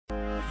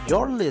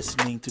You're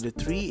listening to the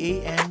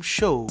 3 a.m.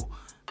 show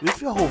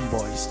with your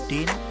homeboys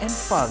Din and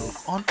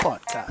Farouk on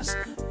podcast.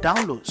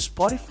 Download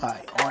Spotify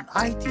on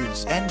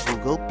iTunes and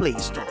Google Play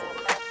Store.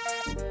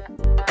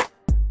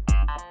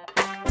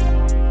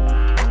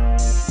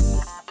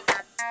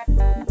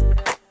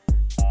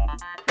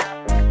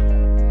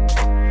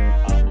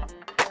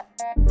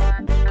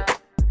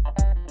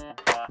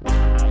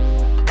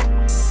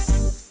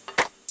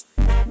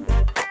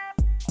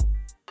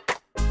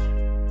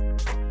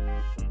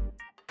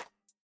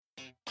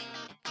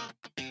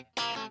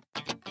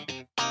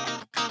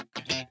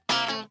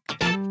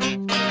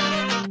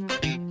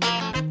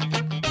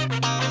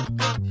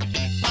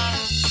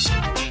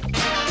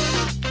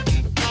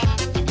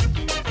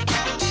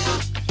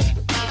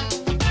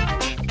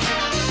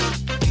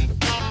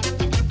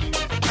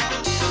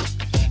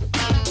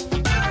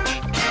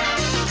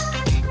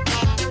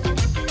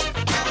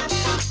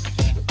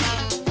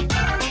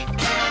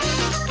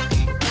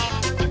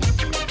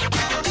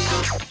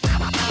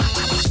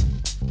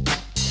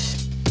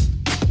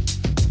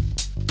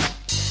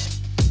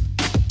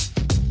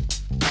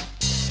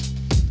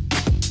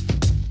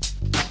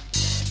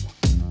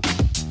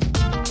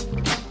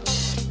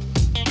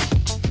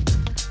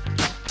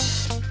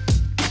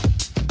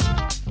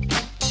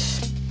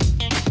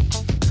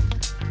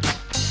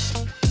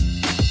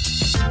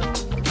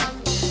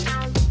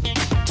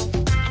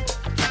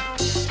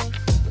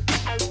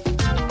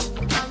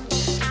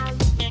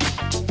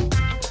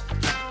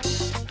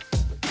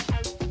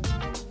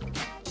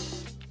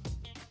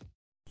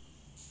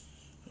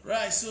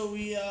 Right, so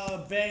we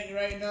are back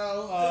right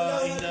now.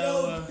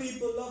 Hello,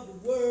 people of the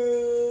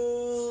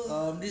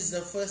world. This is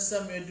the first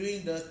time we're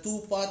doing the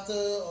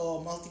two-parter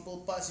or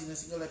multiple parts in a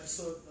single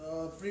episode.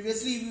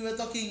 Previously, we were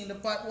talking in the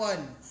part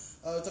one,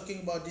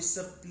 talking about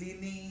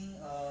disciplining,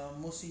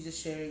 mostly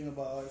just sharing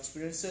about our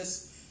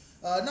experiences.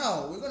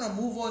 Now, we're gonna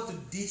move on to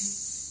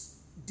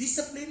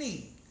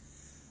disciplining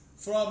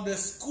from the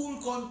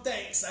school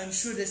context. I'm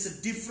sure there's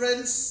a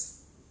difference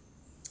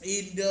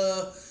in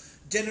the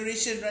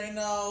generation right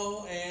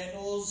now and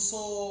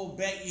also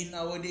back in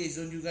our days.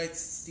 Don't you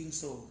guys think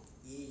so?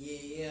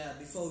 Yeah.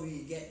 Before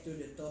we get to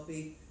the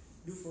topic,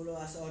 do follow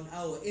us on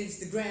our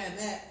Instagram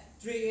at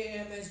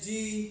 3amsg.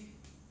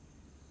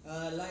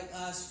 Like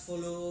us,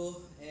 follow,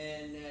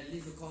 and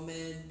leave a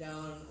comment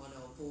down on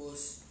our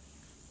post.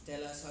 Tell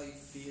us how you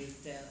feel.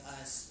 Tell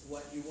us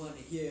what you want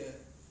to hear.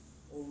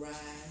 Alright.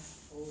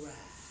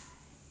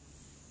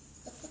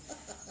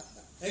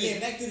 Okay,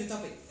 back to the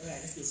topic. Alright,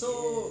 let's go.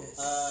 So,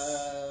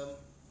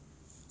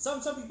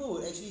 some people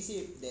would actually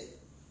say that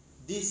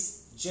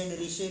this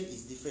generation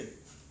is different.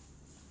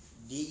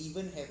 They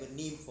even have a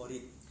name for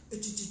it. A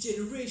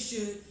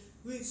generation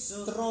with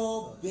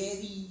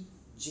Strawberry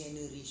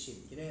generation.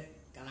 Kira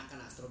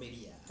kanak-kanak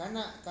strawberry ya.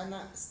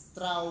 Kanak-kanak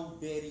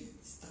strawberry.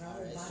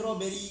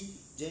 Strawberry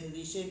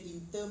generation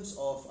in terms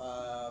of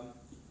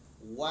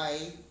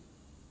why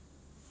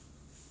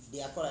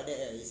they are called like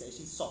that. It's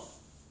actually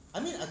soft. I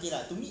mean, okay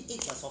lah. To me,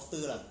 eggs are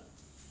softer lah.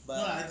 But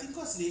No, I think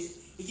cause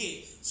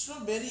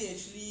strawberry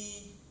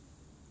actually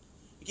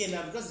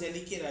because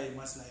delicate you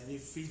must like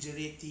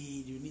refrigerate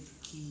it, you need to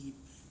keep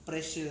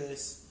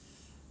precious.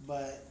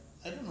 But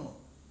I don't know.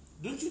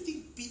 Don't you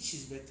think peach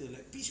is better?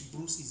 Like peach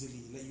bruise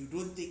easily. Like you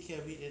don't take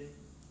care of it and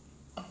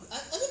I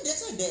mean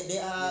that's why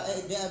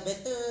there are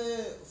better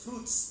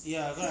fruits.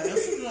 yeah, correct.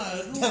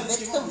 There are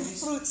better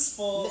fruits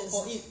for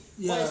it.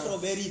 Yeah. Why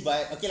strawberry?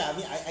 But okay lah.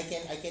 I mean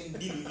I can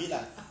deal with it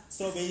lah.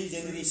 Strawberry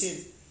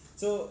generation.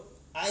 So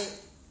I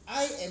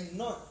am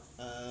not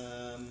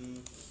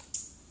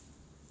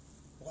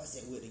what's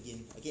that word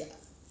again? Okay,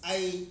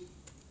 I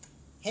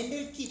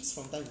handle kids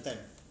from time to time.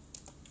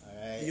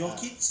 Alright. Your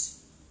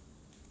kids?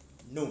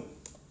 No,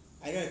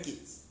 I don't have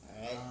kids.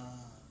 Alright.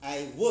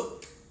 I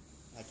work.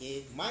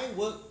 Okay, my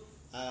work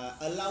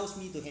allows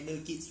me to handle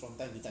kids from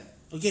time to time.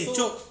 Okay, So-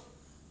 Chok.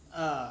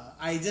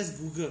 I just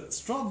googled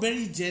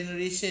strawberry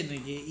generation.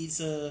 Okay,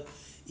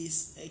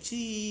 it's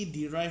actually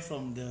derived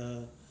from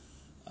the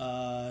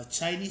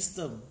Chinese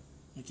term.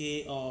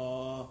 Okay,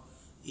 or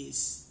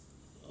it's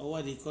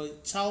what they call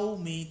it, Chow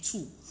Mei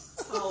Chu.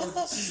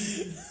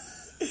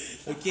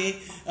 Okay,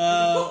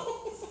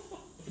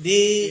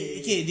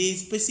 they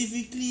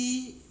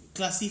specifically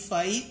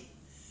classify it.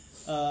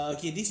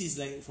 This is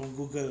like from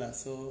Google lah.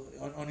 So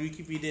on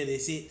Wikipedia they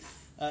say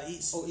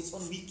it's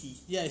on Wiki.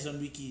 yeah, it's on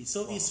Wiki.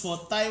 So it's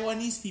for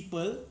Taiwanese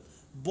people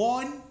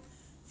born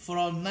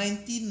from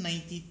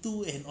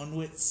 1992 and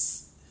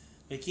onwards.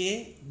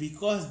 Okay,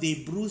 because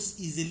they bruise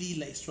easily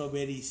like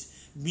strawberries,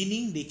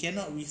 meaning they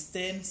cannot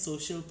withstand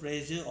social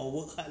pressure or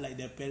work hard like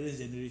their parents'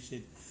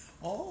 generation.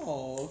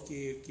 Oh,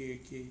 okay.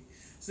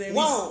 So that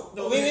Wow.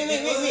 means,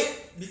 Wait.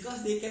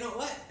 Because they cannot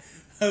what?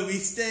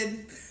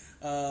 withstand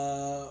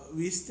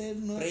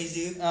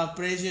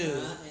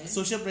pressure, and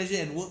social pressure,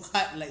 and work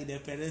hard like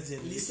their parents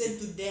generation. Listen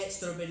to that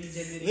strawberry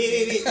generation.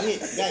 Wait, guys.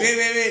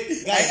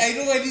 Wait. Guys. I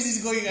know where this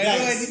is going. I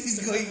know where this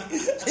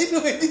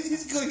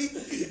is going.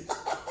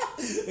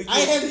 Okay. I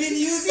have been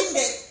using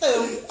that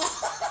term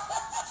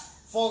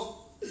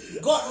for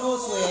God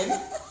knows when.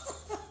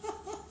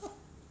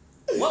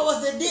 What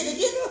was the date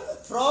again?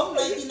 From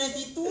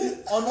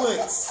 1992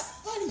 onwards.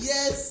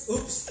 Yes.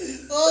 Oops.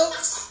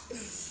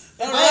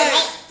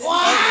 Alright.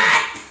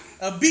 What?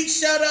 A big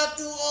shout out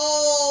to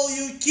all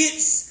you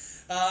kids.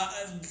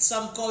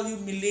 Some call you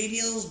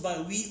millennials,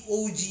 but we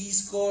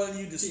OGs call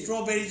you the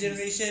strawberry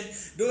generation.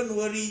 Don't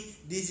worry,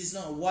 this is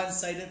not a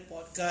one-sided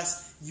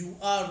podcast. You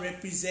are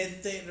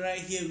represented right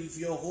here with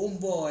your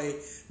homeboy,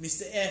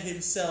 Mr. F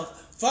himself.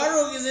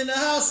 Farouk is in the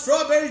house.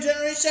 Strawberry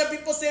generation.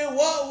 People say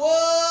what?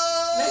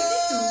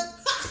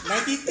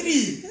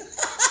 93.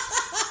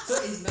 So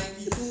it's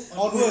 92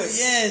 Onwards.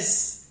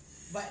 Yes.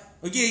 But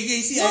Okay.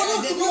 See, No,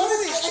 to be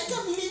honest, I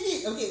can't believe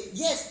it. Okay,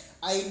 yes,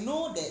 I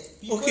know that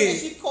people Okay.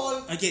 actually call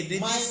Okay,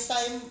 then my this-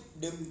 time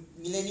the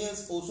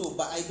millennials also,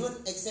 but I don't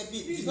accept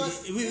it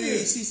because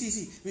Wait,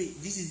 see. Wait,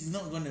 this is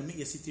not going to make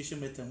your situation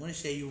better. I'm going to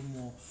share you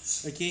more.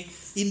 Okay,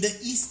 in the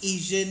East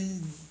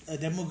Asian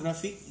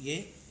demographic,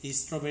 okay,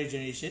 is strawberry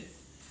generation.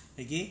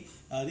 Okay,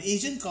 the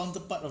Asian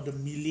counterpart of the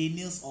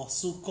millennials or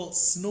so-called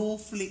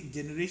snowflake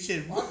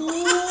generation.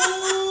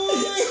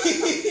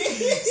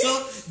 So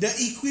the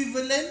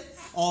equivalent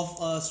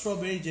of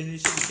strawberry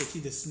generation is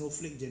actually the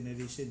snowflake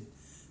generation.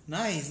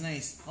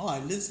 Nice. Oh, I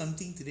learned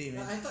something today,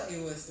 man. I thought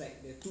it was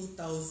like the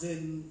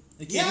 2000.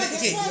 Okay, yeah,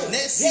 let's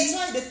that's see.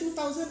 why the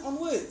 2000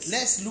 onwards.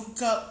 Let's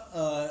look up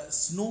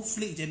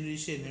snowflake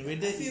generation and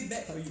whether I feel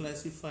bad for you.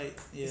 classified.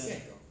 Is Yeah.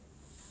 that,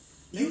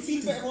 You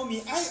feel bad for me.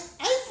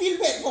 I feel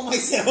bad for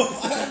myself.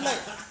 I'm like,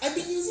 I've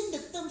been using the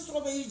term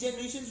strawberry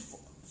generation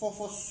for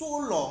so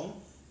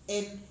long,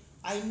 and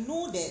I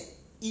know that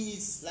it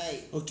is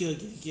like Okay.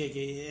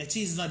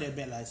 Actually, it's not that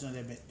bad, lah. It's not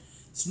that bad.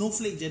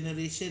 Snowflake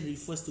generation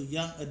refers to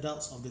young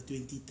adults of the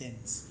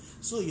 2010s.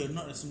 So you're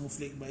not a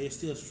snowflake, but you're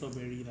still a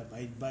strawberry, lah.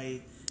 By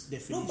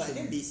definition. no, but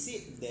then they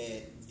said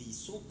that the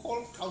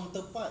so-called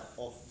counterpart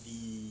of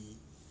the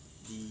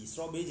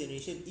strawberry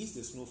generation is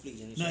the snowflake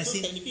generation. No, I so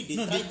see. technically they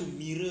No, try they- to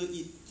mirror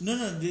it. No,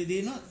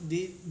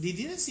 they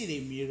didn't say they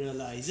mirror,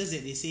 lah. It's just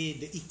that they say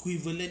the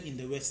equivalent in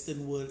the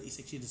Western world is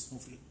actually the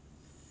snowflake.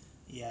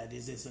 Yeah,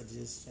 that's what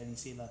they're just trying to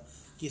say, lah.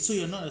 Okay, so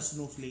you're not a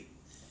snowflake.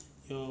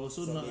 You're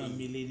also not a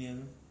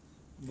millennial.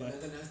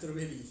 But Kena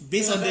strawberry.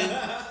 based on the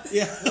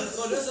yeah,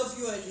 For those of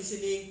you who are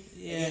listening,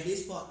 Yeah.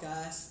 this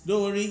podcast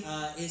don't worry.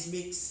 is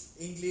mixed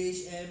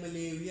English and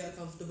Malay. We are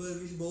comfortable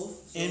with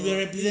both. And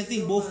we're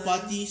representing please both don't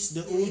mind. parties,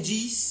 the Yeah.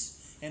 OGs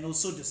and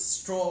also the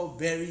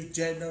strawberry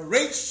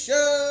generation.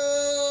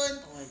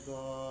 Oh my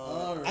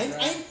god! Alright.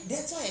 I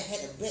that's why I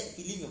had a bad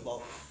feeling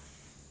about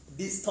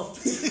this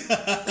topic.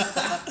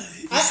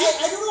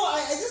 I don't know.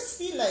 I just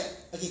feel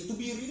like, okay, to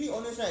be really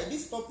honest, right?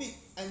 This topic,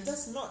 I'm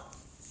just not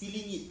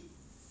feeling it.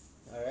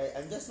 Alright,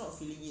 I'm just not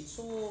feeling it.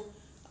 So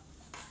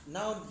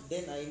now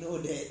then I know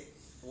that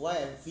why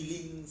I'm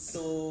feeling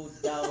so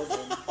down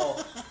and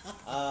off.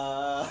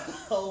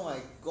 Oh my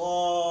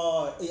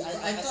god!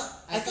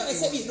 I can't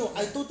accept it. No,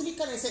 I totally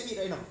can't accept it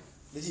right now.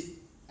 Legit.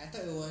 I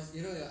thought it was,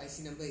 your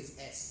IC number is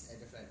S at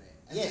the front, right?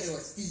 I Yes. thought it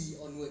was T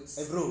onwards.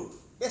 Bro,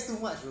 that's too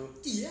much, bro.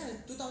 T, yeah,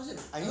 2000.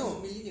 I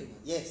know. Millennium.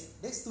 Yes,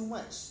 that's too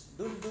much.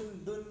 Don't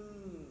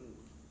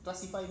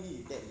classify me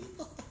with that.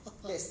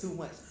 That's too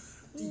much.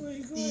 Oh my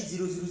God.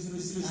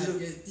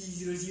 T000000.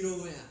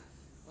 T00, yeah.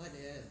 What the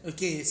hell?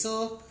 Okay,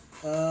 so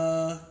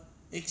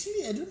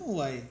actually I don't know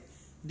why.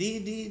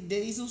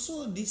 There is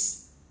also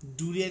this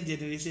durian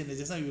generation that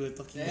just now we were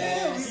talking about.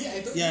 Yeah, see, I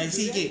told Yeah, you.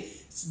 see, okay.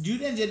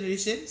 Durian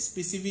generation,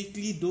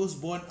 specifically those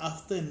born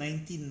after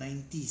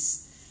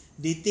 1990s.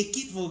 They take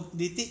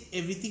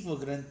everything for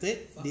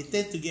granted. They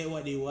tend to get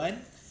what they want,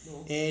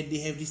 No. and they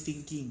have this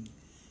thinking.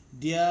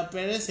 Their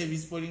parents have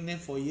been spoiling them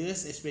for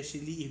years,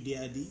 especially if they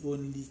are the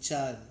only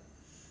child.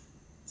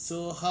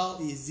 So how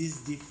is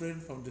this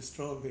different from the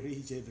strawberry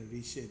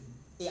generation?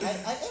 I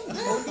am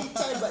the only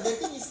child, but the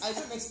thing is, I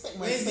don't expect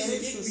my Where is this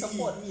parents again, to Wiki?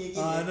 support me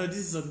again. No, this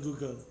is on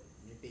Google.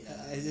 Repeat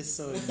lah. I just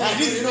saw it.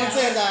 This is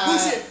nonsense.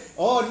 Bullshit.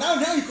 Oh, now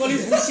you call it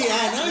bullshit.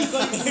 Now you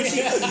call it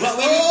bullshit.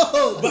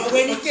 But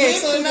when it Okay, came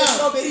so to the now-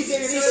 strawberry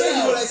generation, so now-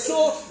 you were like so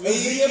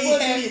agreeable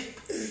to it.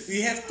 We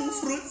have two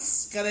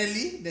fruits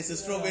currently. There's a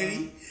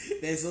strawberry.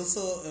 There's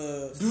also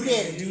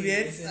Durian.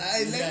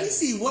 Let me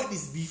see what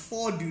is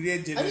before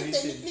durian I mean, generation.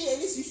 technically, at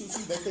least you should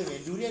feel better,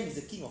 man. Durian is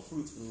the king of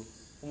fruits, bro.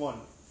 Come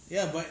on.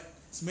 Yeah, but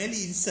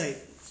smelly inside.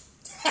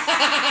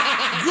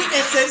 Good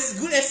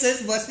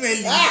essence, but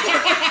smelly.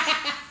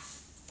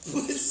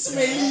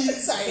 Smelly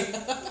inside.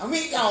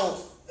 Ambil kau.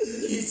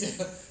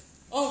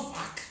 Oh,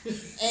 fuck.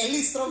 At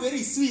least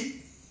strawberry is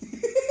sweet.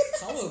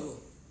 Sour, bro.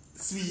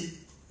 Sweet.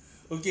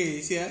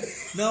 Okay, see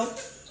now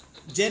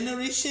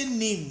generation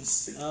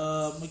names.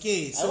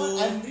 Okay, so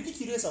I'm really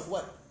curious of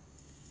what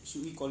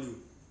should we call you.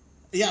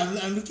 yeah,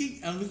 I'm looking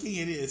at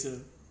it as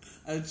well.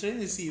 I'm trying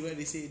to see what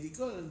they say. They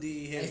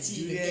have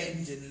Lychee durian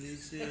again.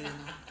 generation.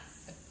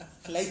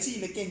 Lychee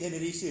in the can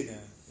generation.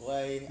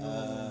 Why?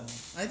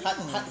 I don't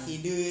know.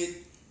 Hard-headed.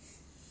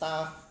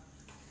 Tough.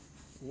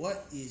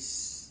 What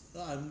is?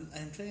 I'm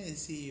trying to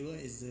see what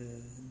is the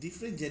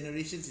different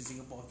generations in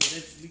Singapore. Okay,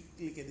 let's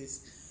look at this.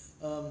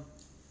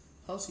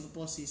 How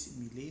Singapore sees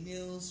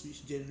millennials?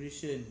 Which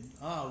generation?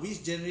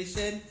 Which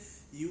generation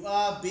You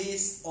are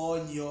based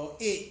on your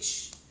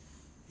age.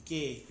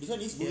 Okay. This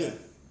one is Google.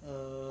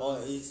 Or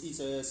Uh, it's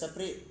a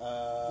separate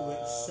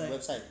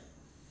website.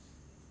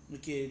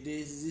 okay,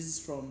 this is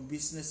from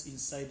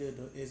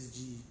businessinsider.sg.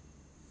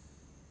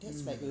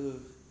 That's like a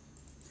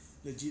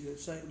Legit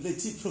website.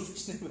 legit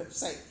professional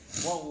website.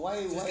 Wow,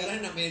 why? So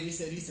sekarang nak main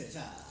research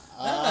lah.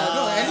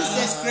 No, at least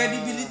there's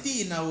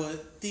credibility in our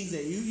things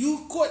that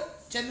you quote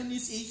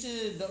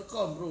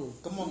channelnewsasia.com, bro.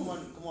 Come on.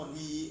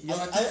 Your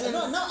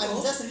article- Now I'm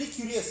just really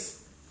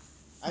curious.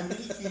 I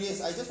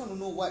just want to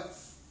know what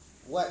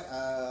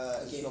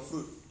is your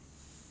fruit.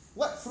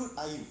 What fruit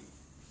are you?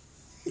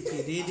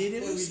 Okay, they After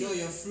never we say. know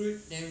your fruit,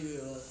 then we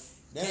will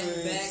Then get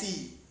we'll back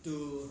see. to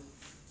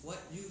what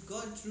you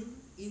gone through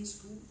in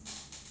school.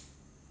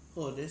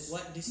 Oh, there's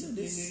What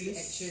disciplinary this-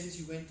 actions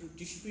you went through.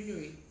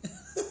 Disciplinary.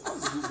 I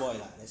was a good boy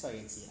lah. That's what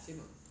I can say.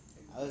 Same ah.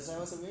 I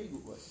was a very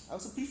good boy. I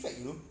was a prefect,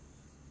 you know.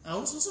 I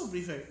was also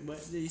prefect, but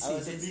you I see,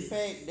 was a that's it.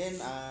 prefect. Then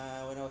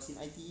when I was in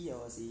ITE, I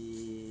was a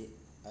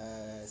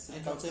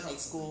student dropped council out.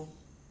 exco.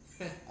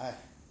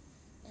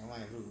 Never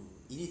mind, bro.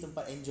 Ini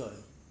tempat enjoy.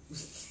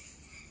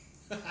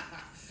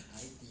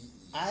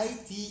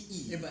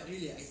 ITE. But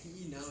really,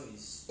 ITE now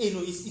is No,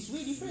 it's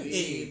way different.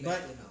 Way but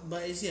better now.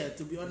 but it's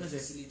to be the honest,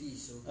 facility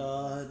is so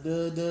good.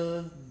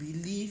 the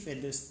belief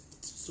and the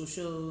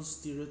social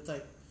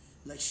stereotype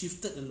like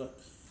shifted a lot.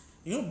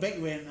 You know, back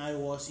when I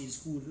was in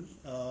school,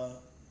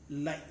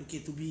 like okay,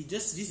 to be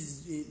just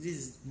this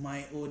is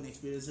my own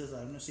experiences.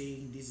 I'm not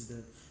saying this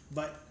is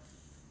but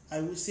I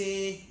would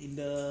say in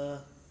the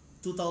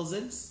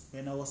 2000s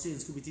when I was still in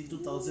school between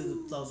 2000 to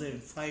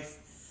 2005,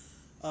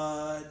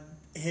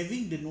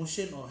 having the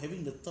notion or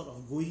having the thought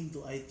of going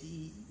to IT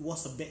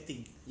was a bad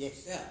thing.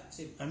 Yes. Yeah,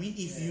 same. I mean,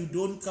 if you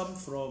don't come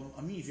from,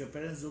 if your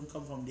parents don't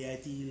come from the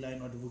IT line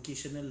or the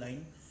vocational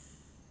line,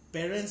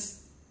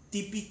 parents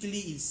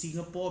typically in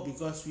Singapore,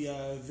 because we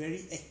are a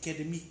very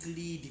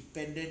academically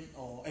dependent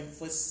or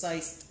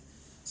emphasized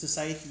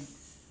society,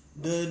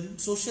 the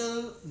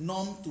social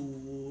norm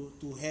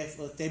to have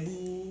a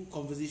taboo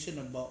conversation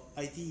about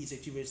IT is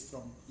actually very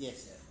strong.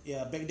 Yes.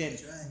 Yeah, back then.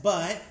 That's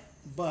right.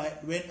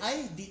 But when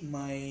I did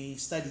my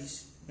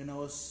studies, when I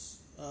was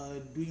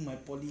doing my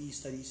poly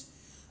studies,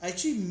 I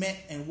actually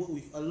met and worked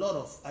with a lot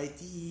of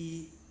IT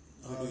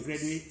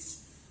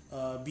graduates,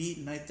 be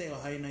it NITEC or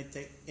higher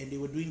NITEC, and they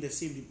were doing the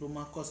same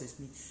diploma course as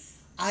me.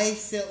 I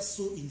felt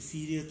so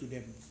inferior to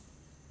them,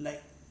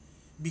 like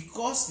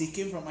because they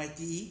came from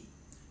ITE,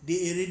 they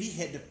already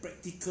had the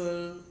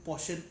practical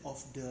portion of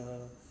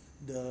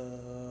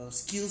the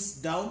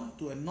skills down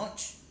to a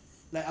notch.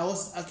 Like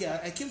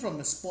I came from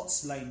a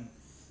sports line.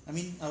 I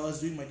mean, I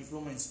was doing my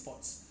diploma in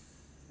sports.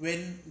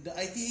 When the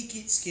ITE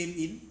kids came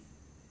in,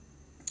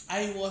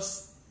 I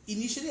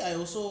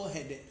also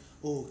had that,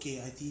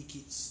 ITE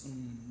kids.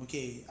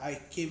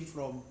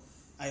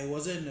 I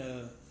wasn't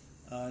a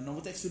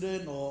normal tech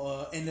student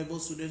or a N-level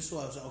student, so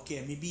I was like,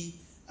 okay, maybe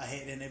I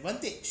had an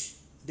advantage.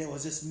 That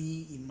was just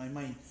me in my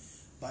mind.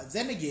 But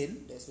then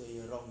again, That's where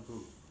you're wrong, bro.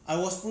 I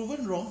was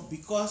proven wrong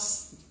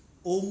because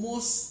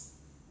almost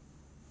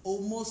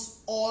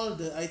all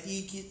the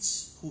ITE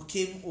kids who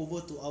came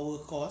over to our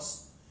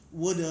course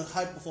were the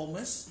high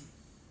performers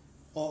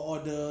or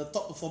the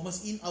top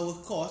performers in our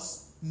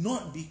course,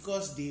 not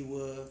because they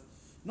were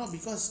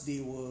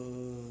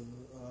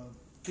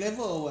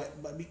clever or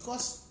what, but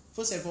because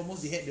first and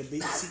foremost they had the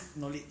basic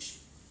knowledge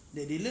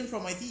that they learned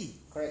from ITE.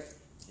 Correct.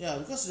 Yeah,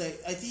 because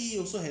like ITE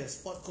also had a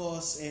sport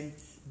course and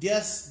they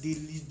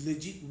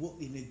legit work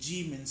in a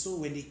gym, and so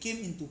when they came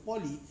into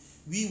poly,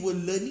 we were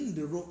learning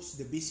the ropes,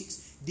 the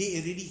basics. They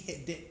already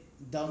had that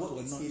down Work to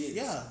a notch. experience.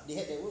 Yeah. They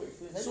had that work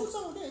experience. I So- know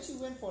some of them actually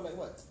went for like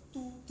what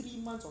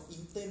 2-3 months of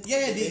intern.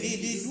 Yeah,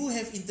 they do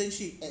have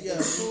internship. At Yeah,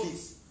 the so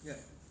place. Yeah.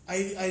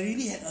 I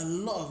really had a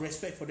lot of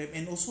respect for them,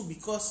 and also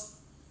because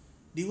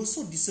they were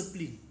so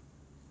disciplined.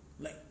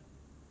 Like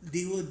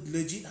they were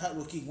legit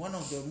hardworking. One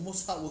of the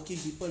most hardworking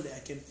people that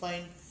I can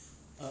find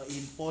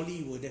in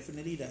poly were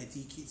definitely the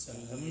IT kids. I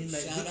mean,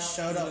 like big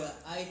shout to out. the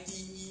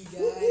ITE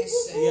guys.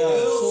 and Yeah,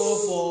 girls. so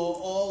for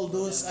all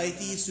those IT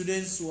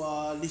students who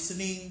are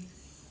listening,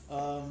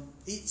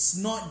 it's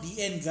not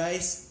the end,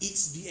 guys.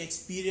 It's the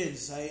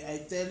experience.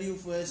 I tell you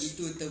first,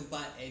 Itu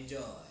tempat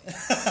enjoy.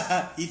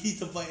 ini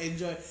tempat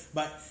enjoy.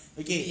 But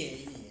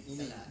okay,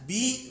 Ini. Salah.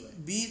 be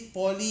it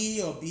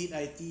poly or be it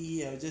IT,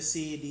 I'll just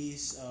say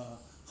this: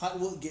 hard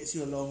work gets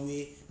you a long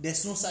way.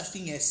 There's no such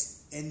thing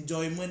as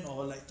enjoyment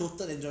or like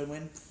total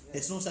enjoyment.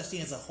 There's no such thing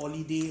as a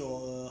holiday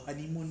or a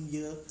honeymoon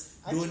year.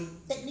 I mean,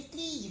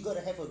 technically, you gotta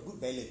have a good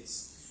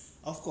balance.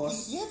 Of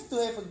course. You have to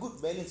have a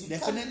good balance.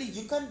 Definitely.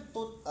 You can't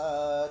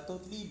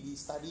totally be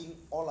studying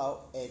all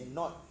out and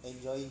not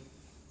enjoying.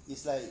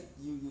 It's like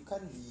you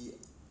can't be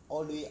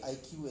all the way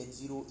IQ and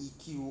zero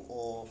EQ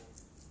or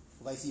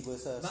vice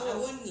versa. But I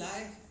won't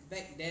lie.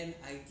 Back then,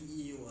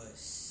 ITE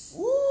was.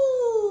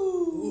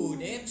 Woo!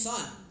 Damn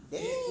son.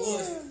 Damn. It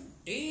was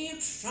damn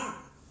son.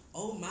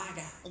 Oh my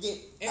god.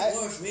 Okay, It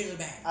was really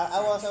bad.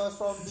 I was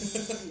from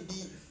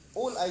the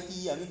old IT.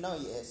 I mean now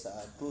it has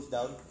closed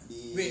down.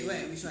 Wait,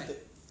 which one?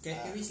 Can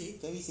we say?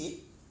 Can we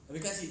say?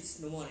 Because it's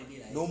no more already,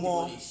 like No it's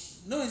more.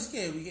 demolished. No, it's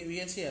okay. We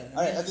can see.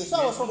 Alright, okay. So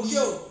I was from Ang Mo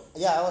the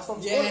Kio. I was from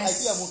the old Yes.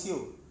 IT Ang Mo Kio.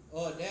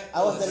 Oh, that I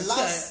was the Actually,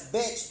 last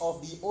batch of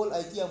the old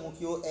IT Ang Mo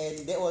Kio, and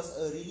that was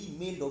a really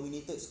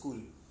male-dominated school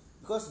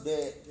because the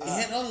It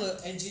had all the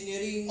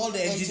engineering.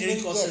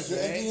 engineering courses, yes, the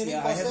right? engineering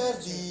Yeah, I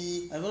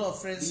courses, have a lot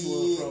of friends who the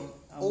were from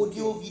Ang Mo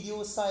audio Kio. video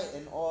side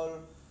and all.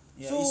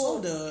 Yeah, So it's all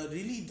the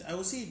really, I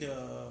would say the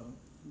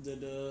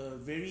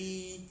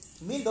very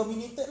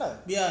male-dominated lah.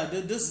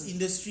 those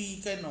industry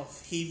kind of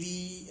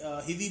heavy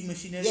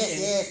machinery Yes,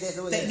 and yes, that's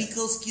the word.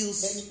 technical skills.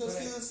 Technical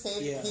Correct.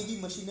 skills, Yeah. heavy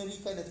machinery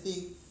kind of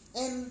thing,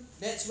 and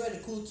That's where the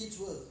cool kids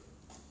were.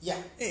 yeah.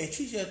 Hey,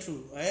 actually, yeah,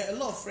 true. I had a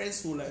lot of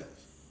friends who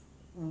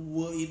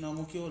were in Ang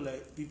Mo Kio,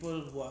 like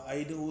people who are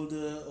either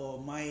older or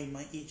my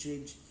age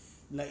range.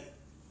 Like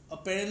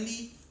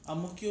apparently, Ang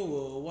Mo Kio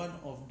were one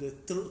of the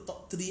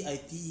top 3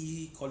 IT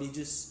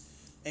colleges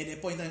at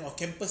that point in time, or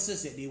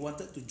campuses that they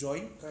wanted to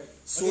join Correct.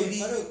 solely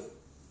Okay, Farouk,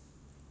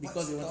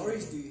 because they what wanted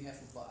stories to. do you have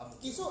about Ang Mo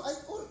Okay, Kio?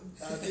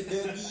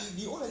 so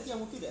the old IT Ang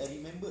Mo Kio that I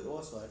remembered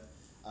was what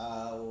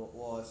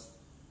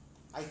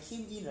I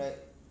came in, right.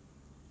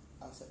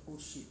 I was like, oh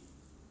shit,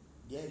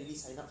 did I really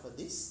sign up for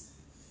this?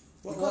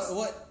 What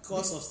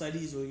course of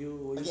studies were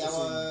you Okay,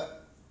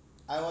 pursuing?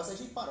 I was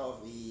actually part of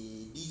a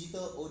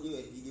digital audio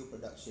and video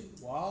production.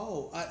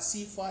 Wow,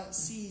 artsy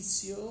fartsy,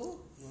 sio.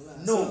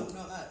 lah. No. So,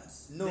 not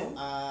arts. No,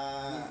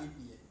 Then, DVP,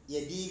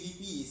 yeah,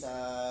 DVP is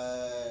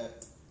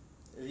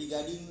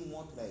regarding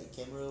more to like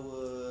camera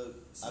work.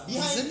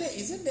 Behind,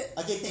 Isn't that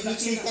okay,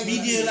 technically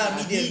media lah,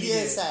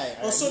 media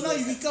side. Oh, so now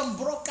you media side. become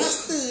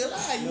broadcaster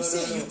lah. You No,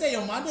 say no. you tell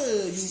your mother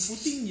you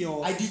putting your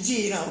I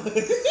DJ now.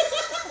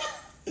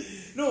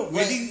 No,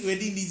 wedding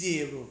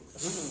DJ, bro.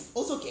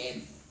 also can.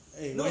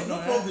 Hey, No, why no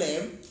not,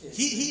 problem.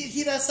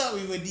 Hit us up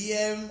with a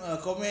DM,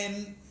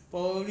 comment.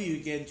 Probably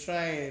you can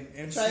try and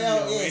MC Try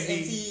out, your yes,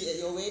 wedding. MC at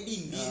your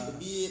wedding.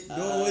 Be it,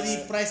 Don't worry,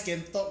 price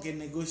can talk, can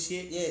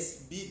negotiate.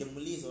 Yes, be it the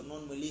Malays or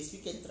non-Malays,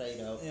 we can try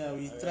it out. Yeah,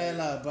 we Alright. try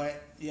lah. But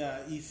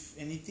yeah, if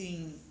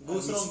anything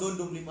Goes we- wrong,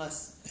 don't blame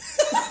us.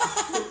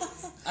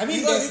 I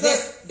mean, We got-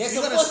 there's we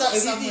a gotta first start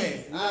for somewhere.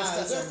 everything. We gotta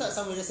start You gotta start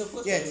somewhere. There's a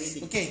first for Yes.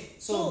 everything. Okay.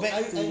 So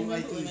back to I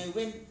remember IT. when I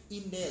went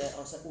in there, I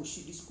was like, oh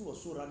shit, this school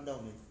was so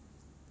rundown, man.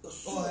 It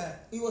was, Oh, yeah.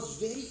 it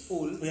was very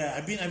old. Yeah,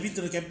 I've been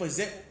to the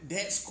campus.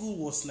 That school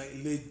was like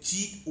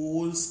legit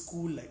old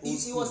school, like old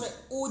It school. was like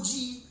OG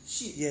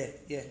shit. Yeah.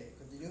 Okay,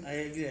 continue.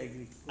 I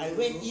agree. I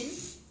went in.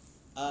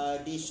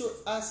 They showed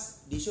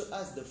us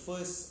the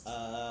first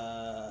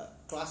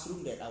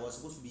classroom that I was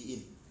supposed to be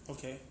in.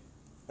 Okay.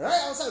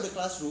 Right outside of the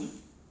classroom,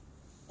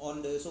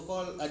 on the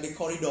so-called the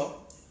corridor.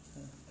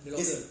 The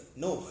locker.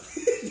 No,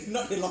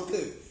 not the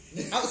locker.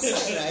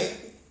 Outside, right?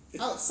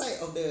 Outside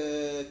of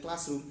the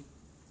classroom,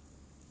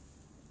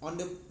 on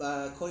the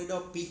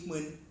corridor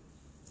pavement,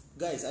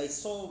 guys, I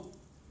saw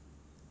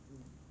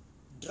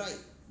dried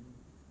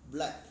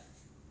blood.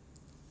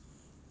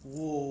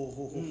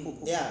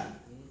 Whoa. Yeah,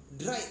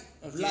 dried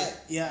blood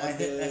Yeah, on I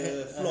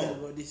heard floor.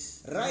 about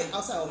this. Right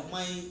outside of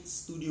my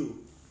studio.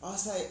 I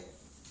was like,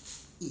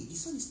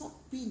 this one is not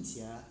paint,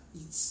 yeah.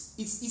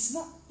 It's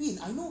not paint.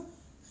 I know.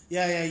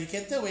 Yeah. You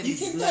can tell when You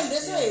it's can blood. tell.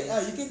 That's Yeah.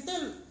 why. You can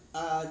tell.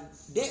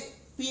 That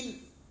paint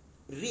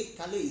red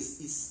color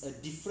is a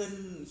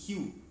different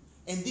hue,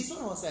 and this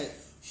one was like,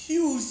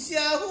 Hugh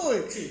sia pun.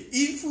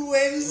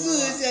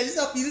 Influencer sia. This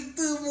are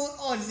filter mode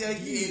on sia.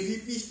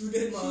 AVP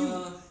student Hue,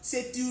 mah.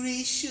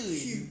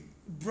 saturation,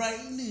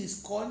 brightness,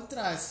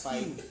 contrast,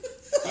 Fine.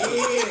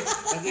 hue.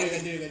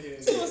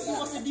 Continue. so it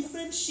was a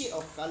different shade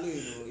of color.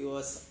 You know, it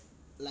was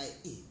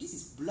like, this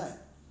is blood,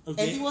 and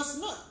Okay. it was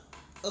not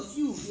a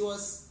few. It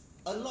was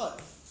a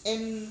lot,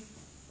 and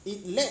it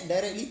led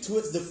directly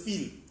towards the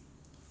field.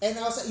 And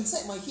I was like,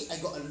 inside my head, I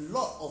got a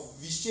lot of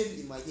vision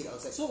in my head. I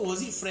was like, So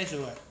was it fresh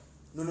or what?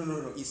 no.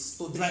 It's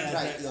totally Dry,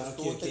 dry. dry. It was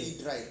Okay, totally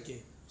okay. dry. Okay.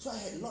 So I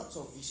had lots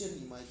of vision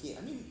in my head.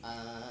 I mean,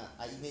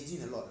 I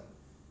imagine a lot.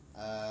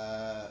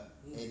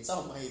 And some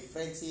of my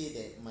friends say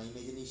that my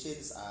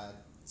imaginations are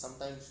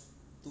sometimes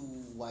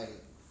too wild.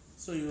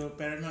 So you were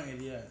paranoid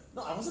idea.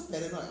 No, I wasn't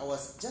paranoid. I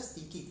was just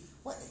thinking,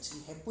 what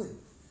actually happened?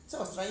 So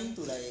I was trying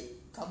to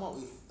like come up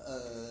with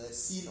a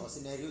scene or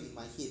scenario in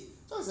my head.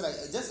 So I was like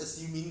just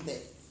assuming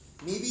that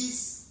maybe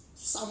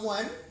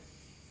someone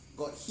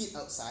got hit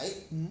outside,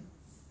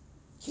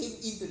 came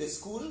into the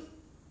school,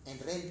 and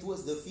ran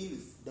towards the field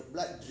with the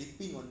blood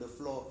dripping on the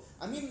floor.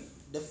 I mean,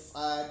 the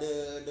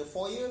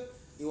foyer,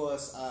 it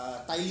was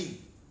tiling,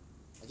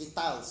 okay,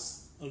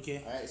 tiles.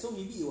 Okay. Alright, so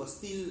maybe it was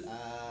still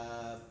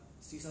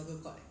Street soccer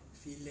court.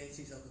 Field lane,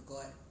 street soccer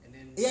court, and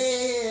then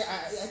yeah.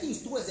 I think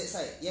it's towards that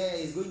side. Yeah,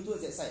 it's going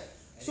towards that side.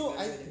 And So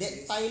remember the that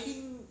place.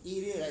 tiling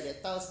area, right,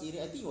 that tiles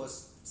area, I think it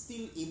was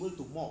still able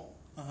to mop.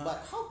 Uh-huh.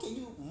 But how can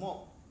you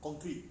mop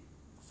concrete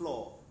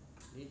floor?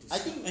 you need to I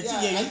think Actually,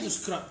 I you need think to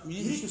scrub.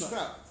 you need to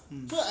scrub.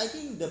 So I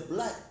think the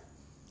blood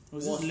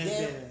Was was just left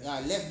there,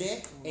 there. left there,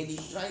 and it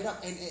dried up,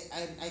 and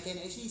I can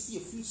actually see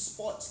a few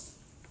spots,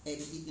 and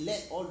it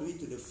led all the way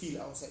to the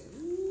field. I was like,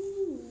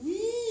 ooh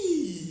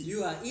wee.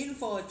 You are in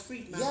for a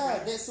treat, my Yeah,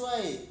 friend. that's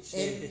why.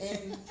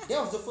 And that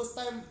was the first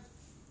time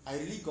I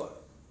really got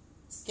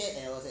scared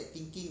and I was like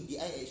thinking, did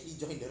I actually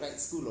join the right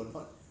school or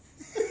not?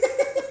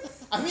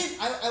 I mean,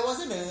 I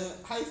wasn't a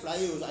high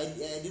flyer, so I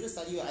didn't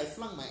study well. I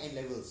flunked my N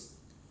levels.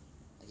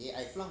 Okay,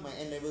 I flunked my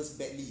N levels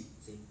badly.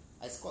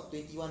 I scored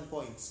 21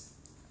 points.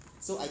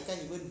 So I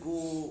can't even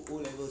go O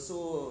level.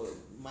 So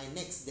my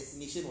next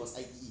destination was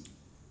ITE.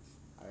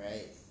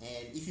 Alright.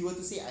 And if you were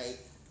to say I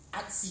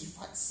artsy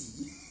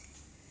fatsy,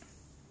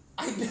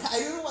 I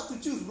don't know what to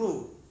choose,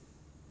 bro.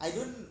 I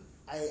don't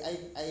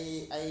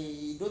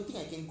think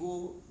I can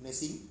go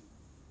nursing.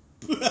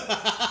 Can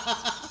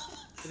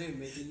I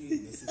imagine you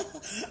in nursing?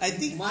 I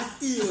think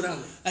Mati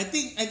orang. I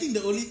think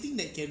the only thing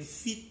that can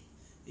fit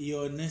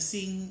your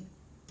nursing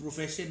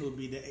profession will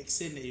be the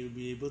accent that you'll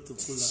be able to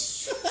pull up.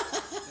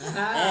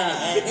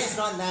 That's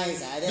not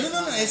nice.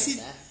 No.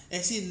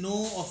 As in,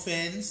 no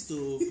offense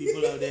to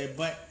people out there,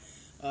 but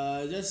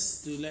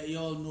just to let you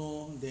all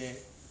know that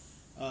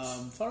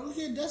Farouk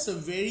here does a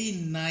very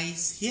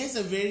nice. He has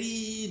a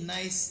very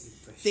nice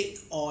take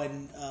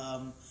on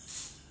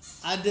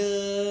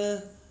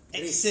other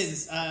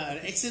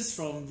accents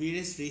from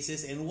various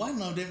races, and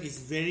one of them is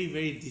very,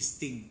 very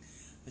distinct.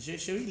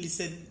 Shall we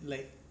listen?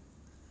 Like,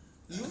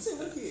 you say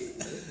okay.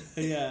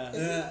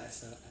 Yeah.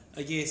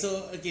 Okay.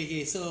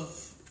 So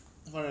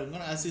Farah, I'm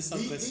gonna ask you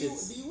some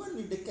questions. Do you want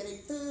with the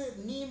character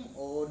name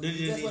or do The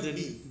you just want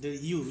me?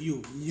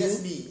 You.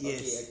 Just me.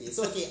 Yes. Okay.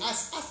 So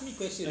ask me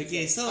questions.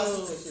 Okay. So ask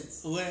me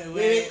questions. where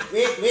Wait.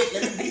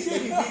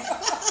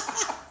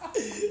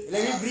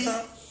 Let me breathe.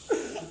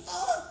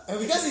 And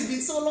because it's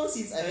been so long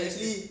since I've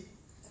actually.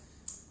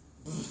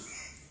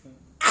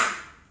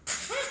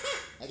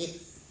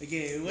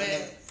 Okay.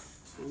 Where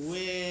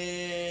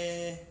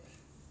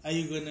are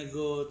you gonna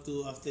go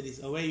to after this,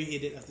 or where you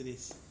headed after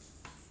this?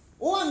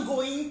 Oh, I'm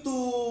going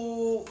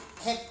to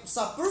have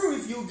supper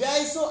with you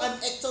guys. So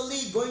I'm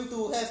actually going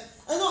to have.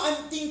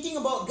 I'm thinking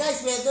about,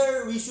 guys,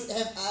 whether we should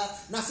have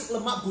nasi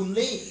lemak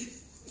bunle.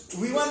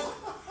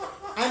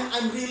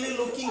 I'm really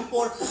looking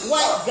for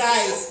what,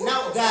 guys.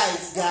 Now,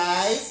 guys,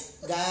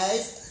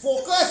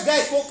 focus.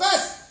 Yes,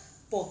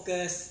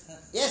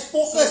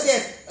 focus.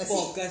 Yes.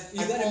 Focus.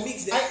 You gotta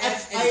mix the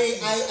F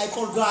and I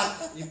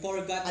forgot. You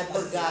forgot. I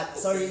forgot.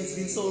 Sorry, it's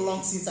been so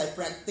long since I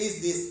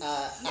practiced this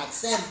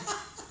accent.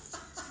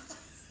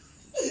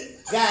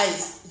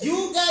 Guys,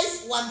 you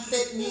guys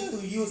wanted me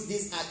to use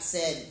this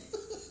accent.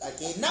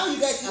 Okay, now you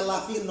guys are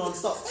laughing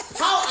non-stop.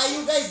 How are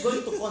you guys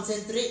going to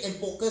concentrate and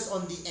focus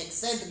on the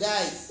accent,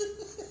 guys?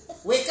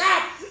 Wake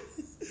up!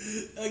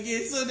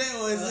 Okay, so that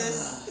was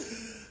just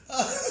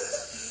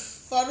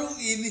Farouk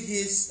in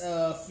his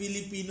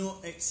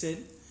Filipino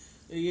accent.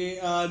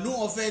 Okay,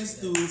 no offense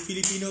to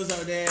Filipinos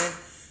out there,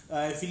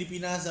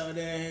 Filipinas out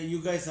there.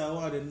 You guys are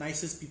one of the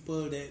nicest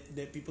people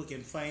that people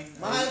can find.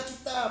 Mahal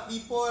kita,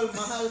 people.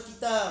 Mahal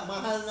kita.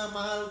 Mahal na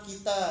mahal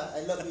kita.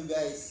 I love you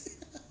guys.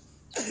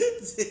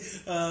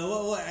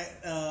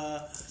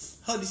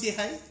 How do you say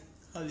hi?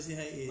 How do you say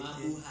hi?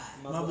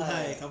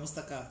 Mabuhay.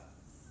 Kamustaka?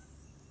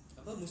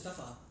 Apa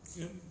Mustafa?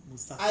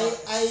 Mustafa.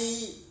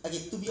 Okay,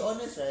 to be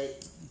honest, right?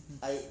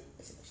 I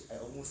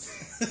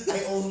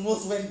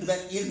almost went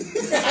back in.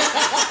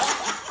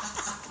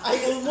 I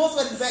almost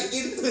went back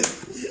in.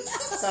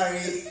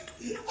 Sorry.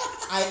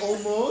 I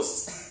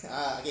almost.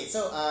 Okay,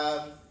 so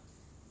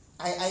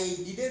I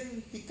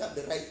didn't pick up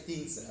the right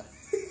things.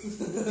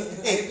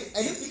 I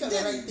didn't pick up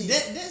the right things.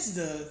 That's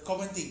the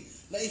common thing.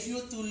 Like if you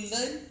were to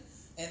learn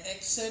an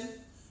accent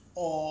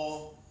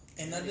or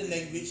another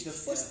language, the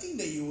first thing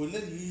that you will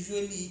learn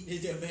usually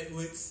is the bad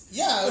words.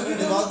 Yeah,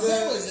 the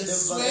vulgar words, the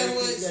swear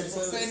words, the the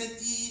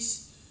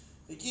profanities.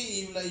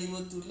 Okay, if like you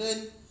were to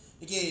learn,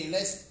 okay,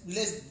 let's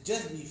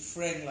just be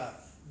frank lah.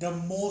 The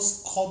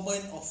most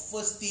common or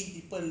first thing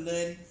people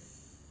learn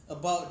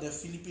about the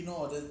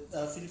Filipino or the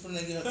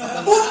Filipino language.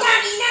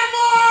 Putang ina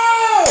mo!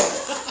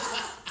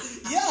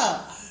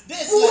 Yeah,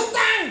 that's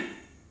Putang!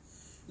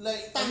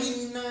 like I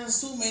mean, there's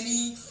so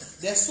many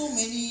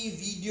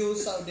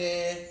videos out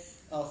there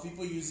of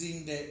people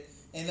using that,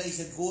 and like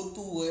it's a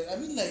go-to word. I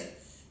mean, like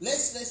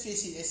let's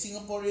face it, as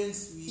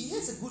Singaporeans, He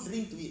has a good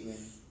ring to it, man.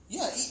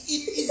 yeah,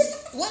 it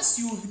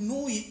once you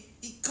know it,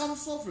 it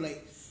comes off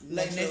like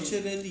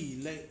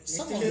naturally, like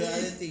some of the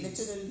other things.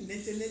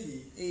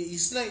 Naturally.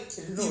 It's like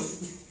No,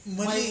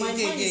 my mind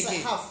is like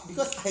okay. half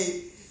because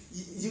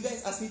you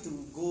guys asked me to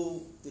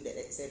go to that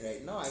accent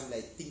right now. I'm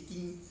like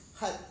thinking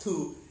hard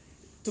to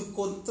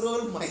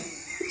control my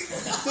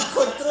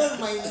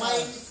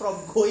mind from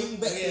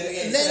going back.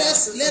 Okay. Let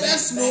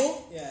us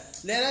know. Yeah.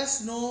 Let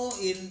us know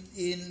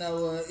in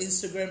our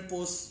Instagram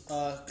post.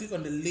 Click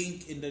on the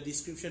link in the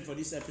description for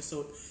this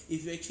episode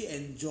if you actually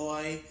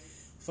enjoy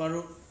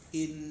Farouk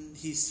in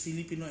his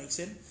Filipino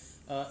accent.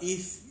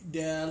 If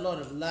there are a lot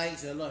of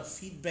likes, there are a lot of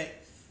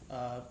feedback.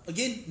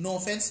 Again, no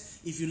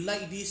offense. If you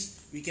like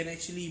this, we can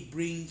actually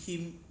bring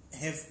him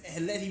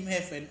let him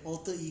have an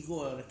alter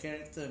ego or a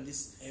character in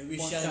this And we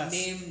podcast. shall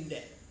name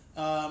that.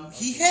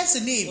 He has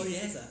a name. Oh,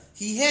 yes.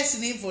 He has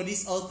a name for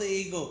this alter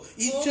ego.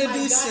 my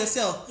Introduce God.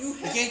 yourself. You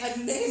have Okay, a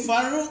name.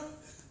 Farouk.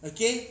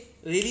 Okay,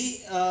 Ready?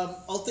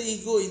 Alter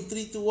ego in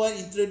 3, 2,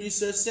 1.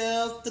 Introduce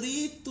yourself.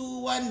 3, 2,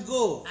 1,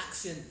 go.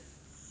 Action.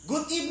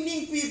 Good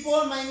evening,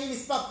 people. My name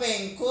is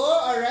Papenko.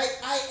 Alright,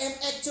 I am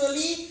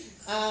actually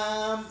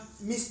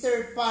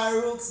Mr.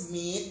 Paruk's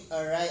mate.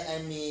 Alright,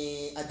 I'm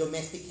a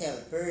domestic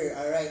helper.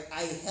 Alright,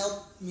 I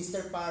help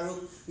Mr.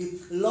 Paruk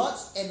with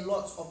lots and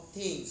lots of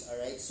things.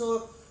 Alright,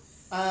 so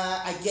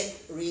I get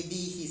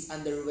ready his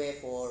underwear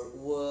for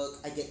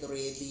work. I get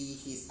ready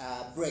his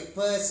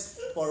breakfast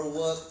for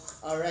work.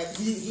 Alright,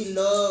 he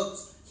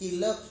loves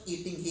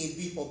eating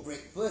heavy for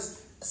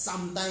breakfast.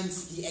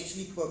 Sometimes he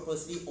actually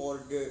purposely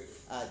order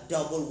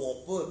double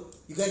Whopper.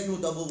 You guys know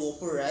double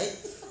Whopper, right?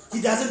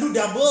 He doesn't do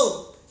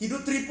double. He do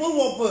triple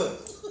Whopper.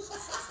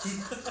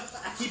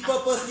 He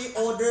purposely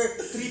order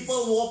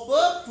triple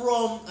Whopper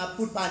from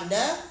Food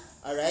Panda.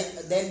 Alright,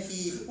 then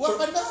he What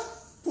panda?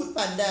 Food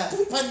Panda.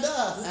 Food Panda.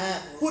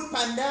 Food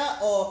Panda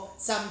or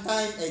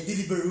sometimes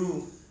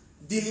Deliveroo.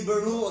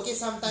 Deliveroo. Okay,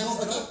 sometimes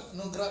No okay. grab.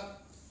 No grab.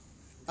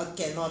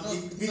 Cannot No,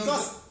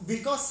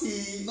 because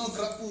he No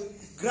grab food.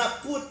 Grab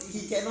food,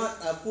 he cannot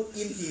put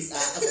in his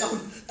account.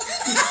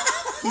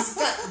 His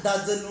card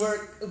doesn't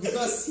work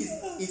because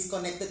he's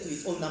connected to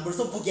his own number.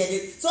 So forget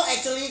it. So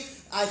actually,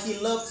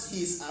 he loves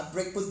his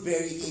breakfast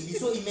very heavy.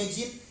 So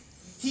imagine,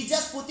 he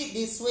just put it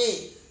this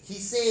way. He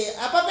say,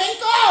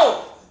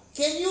 Papenko,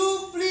 can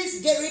you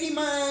please get ready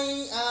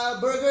my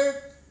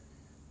burger?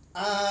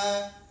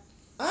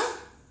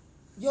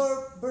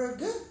 Your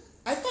burger?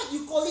 I thought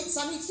you call it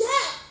sandwich.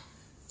 Yeah.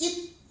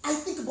 I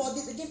think about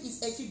it again,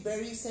 it's actually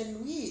berry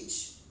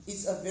sandwich.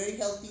 It's a very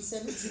healthy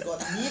sandwich.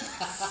 Got meat,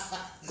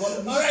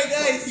 Alright,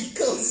 guys. got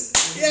pickles.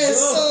 Yes,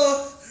 Bro.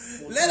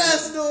 so let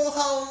us know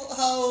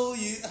how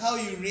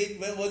you rate.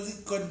 Well, was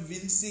it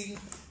convincing?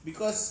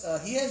 Because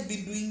he has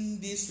been doing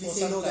this Please for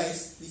say some no, time.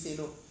 guys. Please say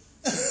no.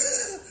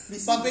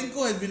 Please say no.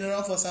 Papenko has been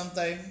around for some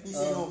time. Please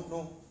say no.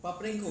 No.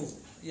 Paprenko.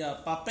 Yeah,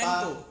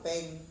 Papenko.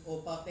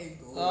 Oh,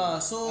 Papenko.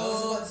 So I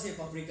was about to say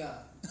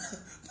paprika.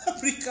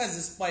 paprika is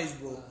a spice,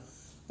 bro.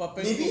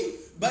 Papenko. Maybe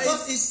But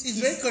because it's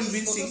very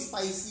convincing. It's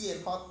also spicy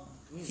and hot.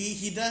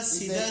 He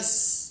does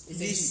It's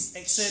this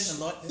accent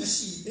a lot.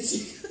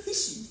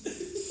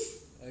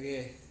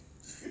 Okay.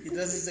 He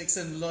does this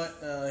accent a lot.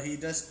 He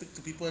does speak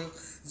to people.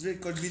 It's very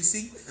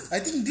convincing. I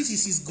think this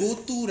is his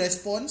go-to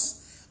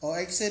response or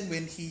accent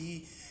when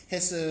he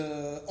has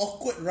a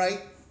awkward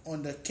ride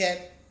on the cab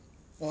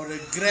or the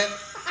Grab,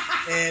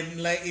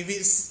 and like if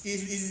it's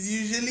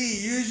usually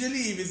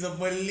if it's a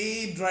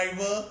Malay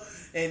driver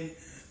and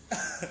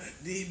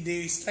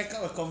they strike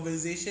up a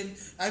conversation.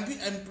 I'm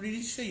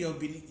pretty sure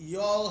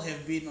y'all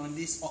have been on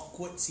these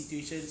awkward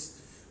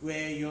situations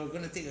where you're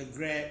gonna take a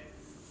Grab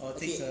or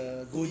take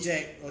a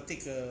Gojek or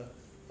take a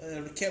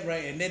cab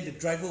ride, and then the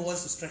driver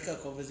wants to strike up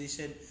a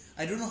conversation.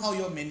 I don't know how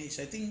y'all manage.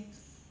 I think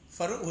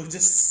Farooq will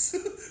just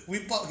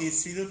whip out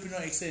his Filipino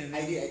accent. And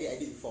I did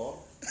before.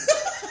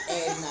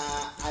 And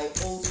I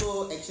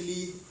also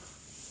actually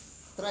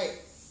tried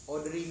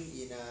ordering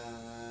in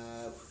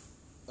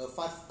a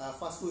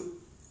fast food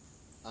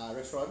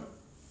restaurant.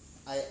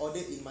 I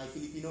ordered in my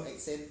Filipino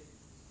accent,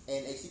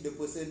 and actually the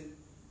person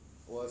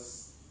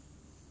was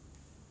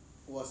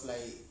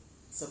like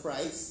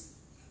surprised.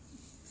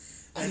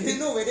 I didn't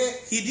know whether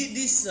he did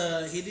this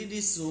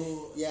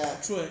so Yeah.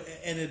 through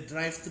at a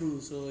drive-through,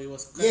 so it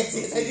was yes,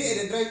 I did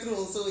at the drive-thru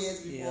also.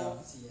 Yes, Yeah.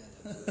 before.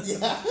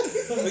 Yeah.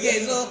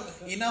 Okay, so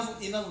enough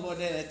about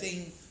that. I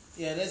think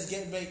let's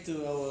get back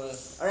to our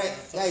Alright,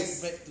 topic, guys.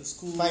 back to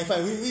school. Fine.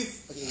 We've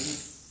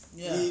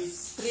Yeah.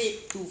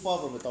 strayed too far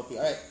from the topic.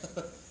 Alright.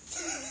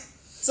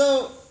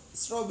 So,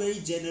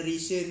 strawberry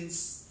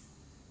generations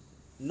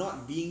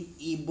not being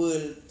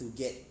able to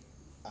get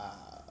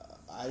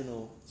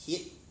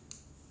hit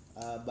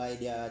by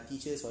their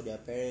teachers or their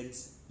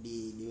parents,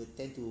 they will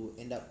tend to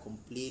end up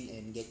complain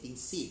and getting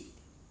sick.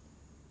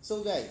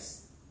 So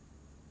guys,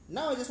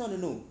 now I just want to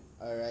know,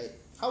 alright,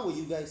 how were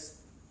you guys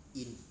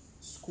in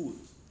school,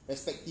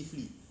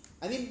 respectively?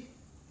 I mean,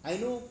 I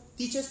know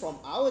teachers from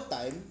our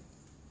time,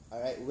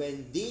 alright,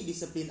 when they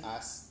discipline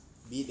us,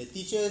 be it the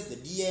teachers, the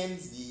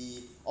DMs,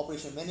 the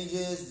operation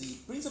managers, the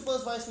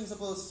principals, vice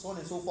principals, so on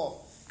and so forth,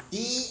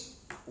 they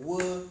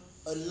were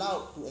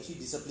allowed to actually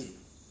discipline.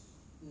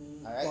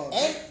 Alright, Wow.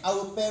 and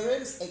our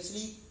parents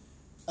actually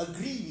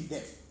agree with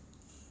that.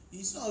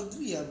 It's not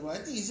agree, bro. I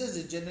think it's just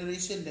a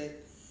generation that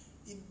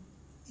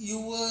you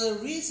were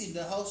raised in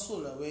the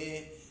household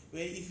where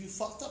if you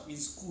fucked up in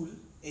school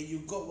and you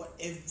got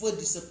whatever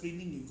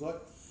disciplining you got,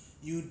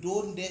 you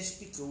don't dare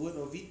speak a word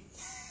of it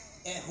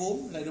at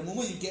home. Like the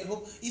moment you get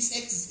home, it's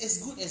as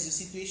good as the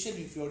situation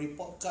with your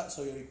report cards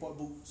or your report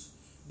books.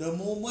 The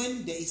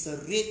moment there is a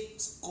red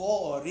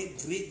score or red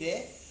grade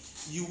there,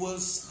 you will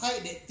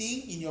hide that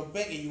thing in your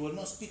bag and you will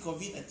not speak of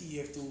it until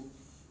you have to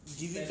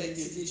give it back to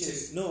your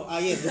teachers. No,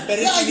 yes, the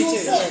parents Yeah, you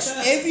teacher, forced.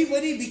 yes.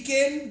 Everybody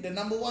became the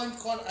number one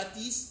con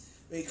artist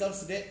when it comes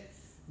to that.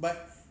 But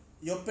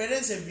your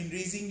parents have been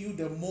raising you.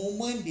 The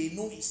moment they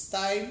know it's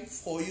time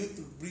for you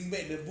to bring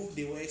back the book,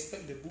 they will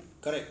expect the book.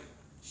 Correct.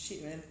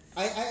 Shit, man.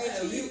 I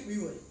actually we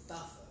were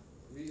tough.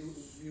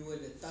 We were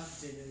the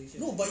tough generation.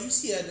 No, but you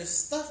see, the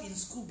stuff in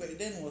school back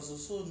then was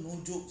also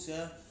no jokes,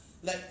 yeah.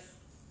 Like,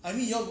 I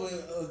mean, y'all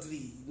will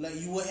agree. Like,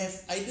 you will have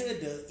either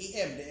the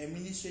AM, the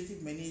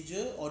administrative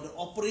manager, or the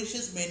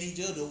operations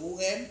manager, the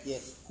OM,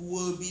 Yes. who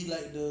will be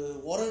like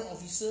the warrant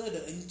officer, the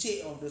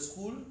encik of the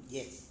school.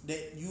 Yes.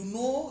 That you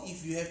know,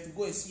 if you have to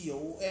go and see your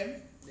OM,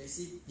 That's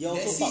it. You're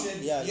also that's fucked.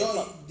 it. Yeah, you're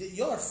fucked.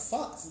 You're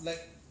fucked.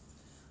 Like,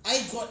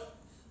 I got.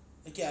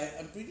 Okay,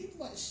 I'm pretty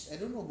much. I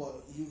don't know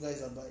about you guys,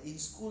 but in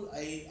school,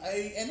 I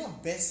end up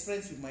best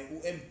friends with my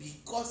OM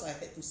because I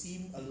had to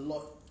see him a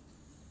lot.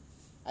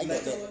 I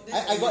got Like,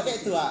 that. I got that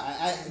too.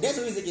 That's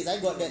always the case.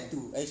 I got that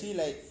too. Actually,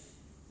 like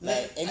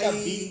end up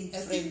being I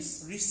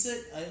friends.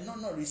 think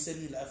not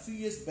recently. Like a few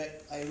years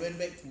back, I went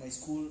back to my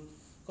school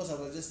because I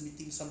was just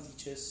meeting some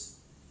teachers,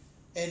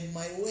 and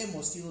my OM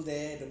was still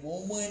there. The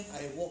moment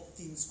I walked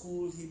in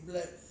school, he'd be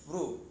like,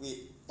 Bro,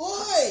 wait.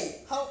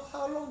 "Oi!"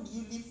 How long do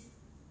you live?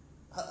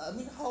 I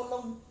mean, how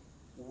long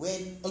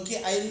when?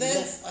 Okay, I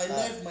left Left,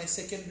 left my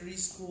secondary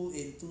school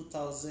in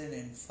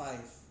 2005.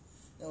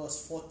 That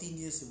was 14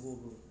 years ago,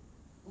 bro.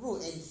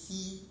 Bro, and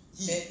he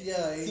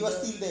He was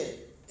still there.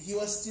 He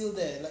was still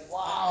there. Like,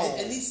 Wow.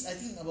 At least I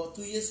think about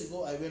 2 years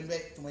ago, I went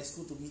back to my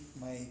school to meet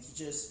my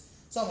teachers.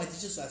 Some of my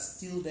teachers are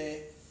still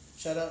there.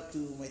 Shout out to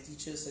my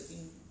teachers. I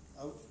think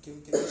can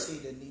we say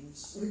their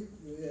names?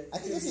 I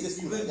think let's say the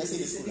school. Let's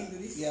say the school.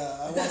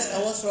 Yeah, I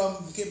was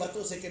from Bukit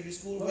Batok Secondary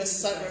School,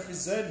 West Side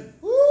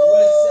represent.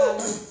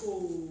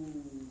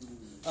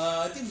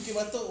 I think Bukit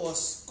Batok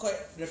was quite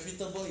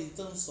reputable in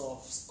terms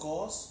of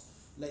scores.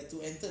 Like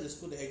to enter the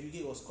school, the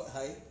aggregate was quite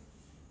high.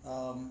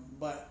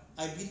 But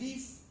I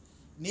believe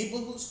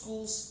neighborhood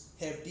schools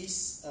have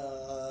this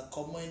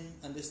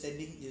common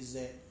understanding is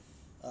that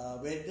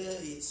whether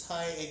it's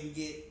high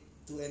aggregate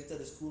to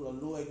enter the school or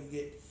low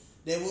aggregate,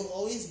 there will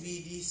always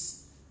be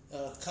this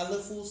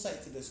colourful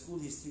side to the school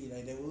history.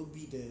 Like there will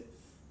be the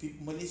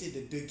Malay say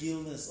the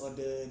degilness or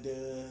the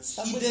hidden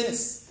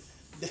Stubbornness.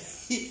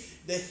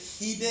 the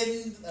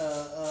hidden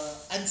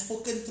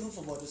unspoken truth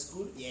about the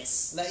school.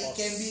 Yes. Like it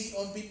can be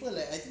on paper.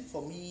 Like I think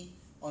for me,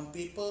 on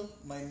paper,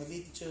 my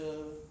Malay teacher,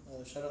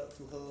 shout out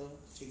to her,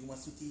 Cikgu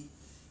Masuti.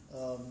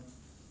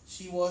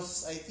 She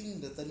was, I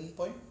think, the turning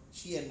point.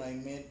 She and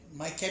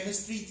my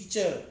chemistry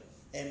teacher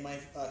and my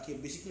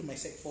basically my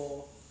sec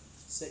 4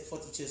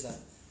 teachers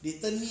they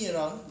turned me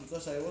around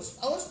because I was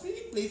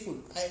pretty playful.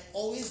 I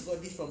always got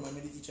this from my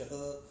Malay teacher.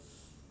 Her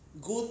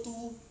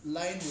go-to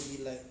line would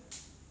be like,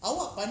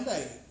 "Awak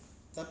pandai,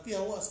 tapi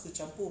awak suka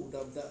campur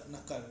budak-budak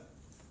nakal."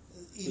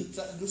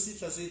 Loosely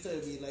translated, it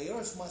would be like, "You're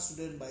a smart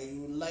student, but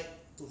you like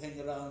to hang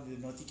around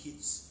with naughty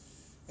kids."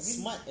 I mean,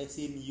 Smart as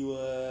in you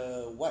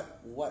were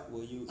what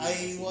were you?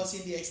 I was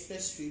in the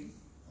express stream.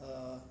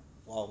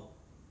 Wow.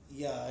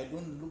 Yeah, I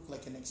don't look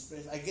like an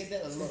express. I get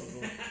that a lot,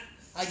 bro.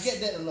 I get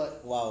that a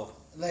lot. Wow.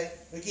 Like,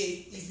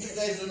 okay, if you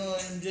guys don't know,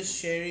 I'm just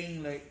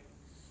sharing. Like,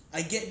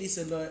 I get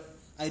this a lot.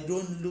 I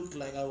don't look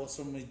like I was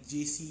from a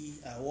JC.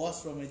 I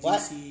was from a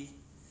What? JC.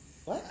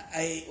 What?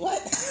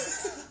 What?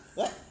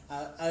 What?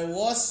 I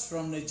was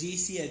from the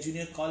JC, a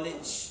junior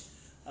college.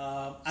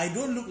 I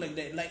don't look like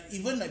that. Like,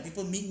 even like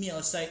people meet me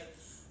outside,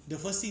 the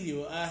first thing they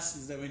will ask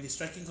is that when they're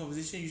striking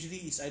conversation,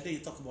 usually it's either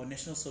you talk about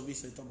national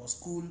service or you talk about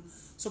school.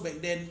 So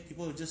back then,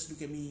 people would just look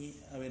at me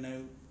when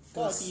I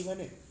Kau first... hati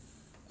mana?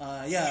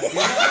 Yeah,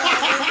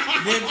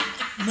 they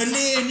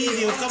Malay ni,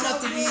 they will come up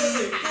to me.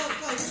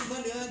 Kau di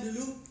mana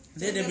dulu?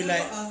 Then they'll be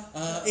like,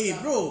 "Hey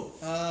bro,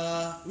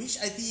 which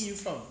ITE you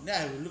from?" Then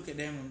I will look at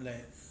them and I'm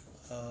like,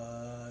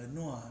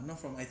 "No, I'm not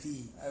from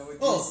ITE." I would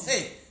 "Oh, just-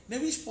 hey,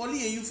 then which poly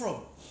are you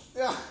from?"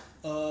 Yeah.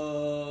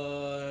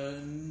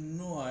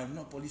 No, I'm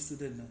not poly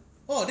student."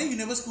 "Oh, then you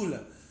never school lah?"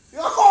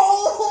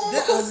 Oh!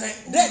 Then I was like,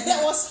 that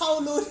was how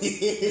low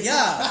they.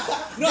 Yeah.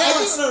 No,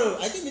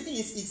 I think the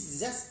thing is it's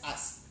just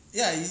us.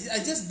 Yeah,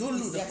 I just don't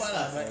look the It's just part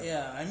lah. us, But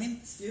yeah, I mean,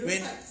 when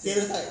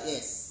Stereotype,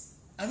 yes.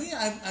 I mean,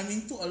 I'm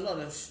into a lot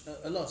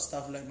of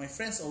stuff. Like my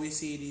friends always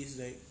say this.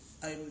 Like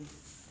I'm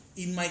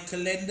in my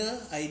calendar,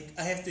 I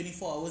have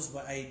 24 hours,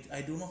 but I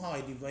don't know how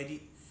I divide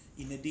it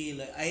in a day.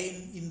 Like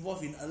I'm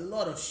involved in a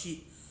lot of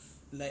shit.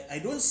 Like I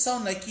don't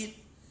sound like it,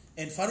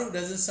 and Farouk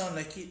doesn't sound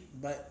like it.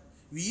 But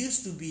we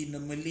used to be in the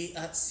Malay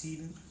art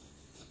scene,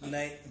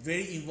 like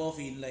very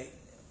involved in like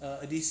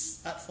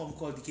this art form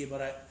called DK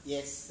Barat.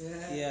 Yes.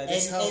 Yeah,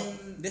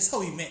 And- that's how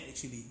we met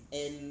actually.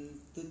 And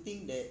to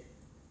think that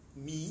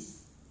me,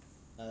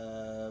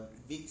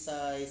 big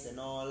size and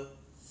all,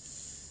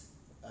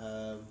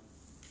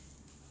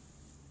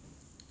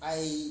 I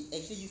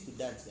actually used to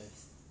dance,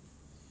 guys.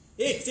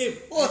 Same.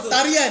 Oh,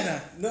 tarian ah.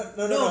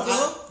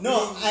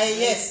 No,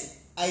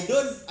 yes, I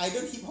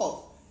don't hip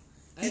hop.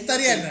 Ni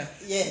tarian ah.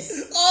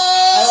 Yes. Oh,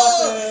 I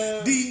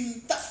was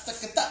ding tak tak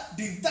ketak,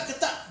 ding tak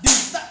ketak,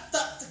 ding tak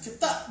tak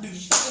ketak, ding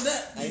tak ketak.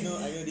 I know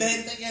this.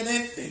 Den tak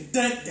den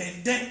den den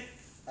den.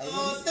 I know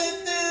Oh, this.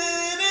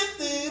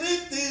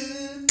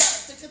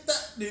 tak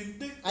ketak, ding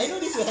ding. I know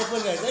this will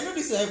happen, guys. I know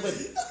this will happen.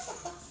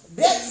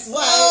 That's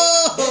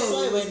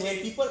why when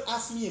people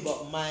ask me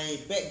about my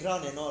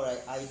background and all,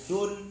 right, I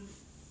don't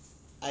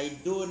I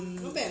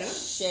don't Not bad, huh?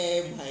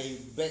 share my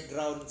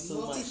background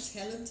so much.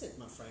 Multi-talented,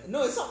 my friend.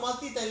 No, it's not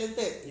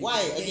multi-talented. You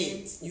Why? can Okay,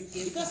 dance, you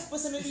can because fight.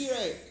 personally,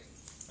 right,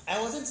 I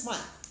wasn't smart.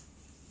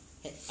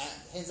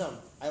 Hands down,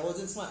 I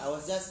wasn't smart. I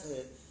was just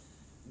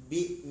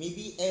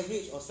maybe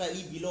average or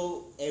slightly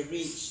below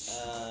average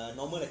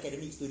normal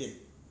academic student.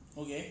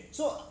 Okay.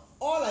 So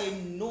all I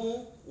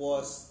know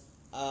was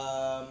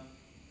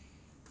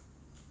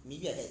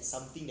maybe I had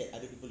something that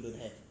other people don't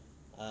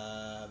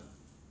have,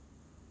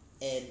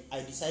 and I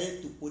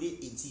decided to put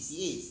it in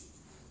CCAs.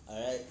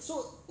 Alright.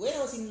 So when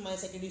I was in my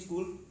secondary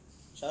school,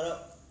 shout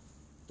out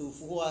to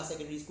Fuhua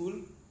Secondary School.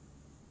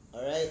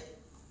 Alright,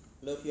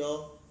 love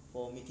y'all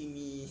for making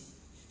me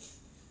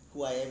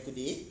who I am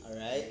today.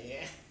 Alright.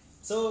 Yeah.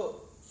 So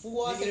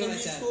Fuhua Dia kira Secondary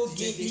macam School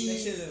teacher gave me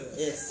special ke?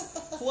 yes.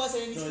 Fuhua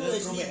Secondary No, School just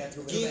actually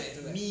throwback. gave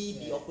Throwback. me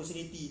the Yeah.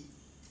 opportunity.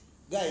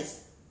 Guys,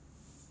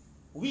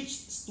 which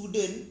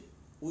student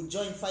would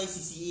join 5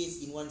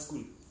 CCAs in one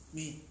school?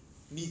 Me.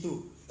 Me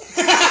too.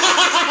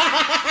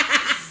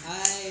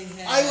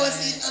 I was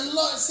in a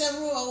lot,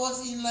 several. I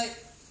was in like.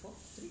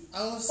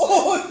 I was.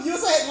 Oh, you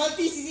also had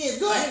multi CCAs.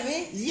 Good. Right,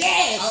 man.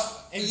 Yes.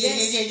 And Okay,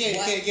 guess okay,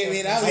 what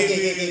wait, was wait,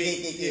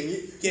 the-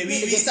 Okay, We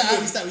we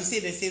start. We say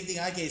the same thing.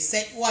 Okay,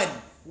 Sec 1.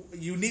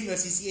 You name your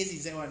CCAs in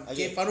Sec 1.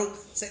 Okay, Okay. Farouk,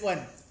 Sec 1.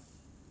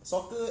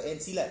 Soccer and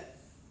silat.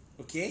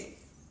 Okay.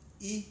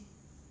 E.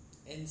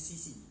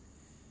 NCC.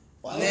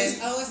 Wow. Len-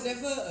 I was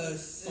never a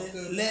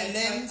soccer. Len- I tried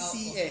Len- out for C,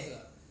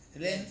 soccer.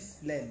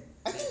 Len.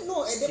 I think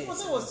no. At that Okay, point,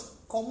 it so- was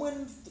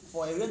common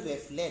for everyone to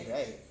have land,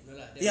 right? No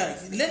lah. that Yeah,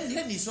 was-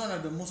 Len is one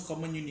of the most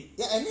common unit.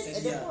 Yeah, and then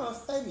at that Yeah. point of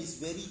time, it's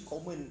very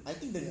common. I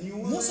think the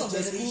newer Most of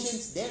the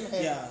generations then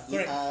have Yeah,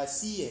 correct.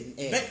 C and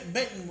A.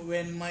 Back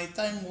when my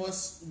time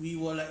was, we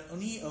were like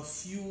only a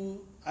few.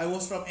 I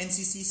was from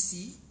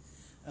NCCC.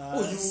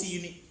 Oh, you- C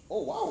unit.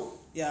 Oh wow,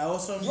 Yeah, I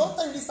was from. your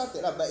time really started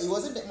lah, but it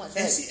wasn't that much,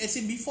 right? As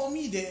in before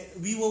me,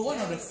 we were one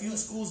of the few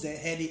schools that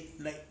had it.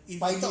 Like if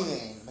you Pioneer,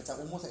 talk,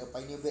 macam almost like a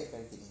pioneer batch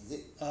kind of thing,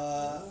 is it?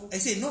 I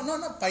say not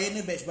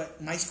pioneer batch, but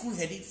my school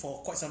had it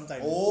for quite some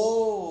time.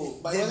 Oh,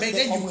 but it wasn't Back that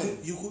then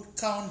common. you could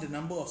count the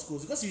number of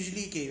schools, because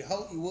usually, okay,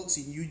 how it works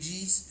in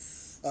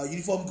UGs,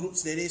 uniform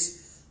groups, that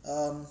is,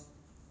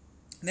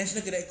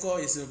 National Cadet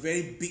Corps is a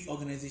very big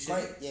organization.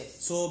 Correct,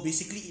 yes. So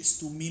basically, it's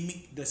to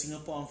mimic the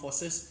Singapore Armed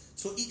Forces.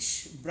 So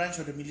each branch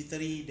of the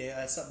military, there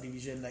are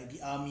subdivision, like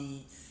the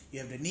Army, you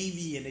have the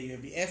Navy, and then you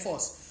have the Air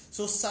Force.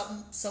 So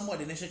somewhat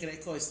the National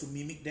Cadet Corps is to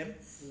mimic them.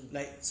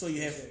 Like, so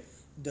you have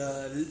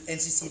the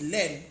NCC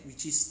Land,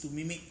 which is to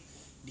mimic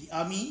the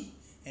Army,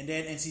 and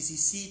then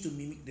NCCC to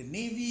mimic the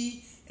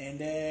Navy, and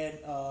then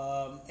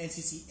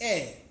NCC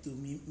Air to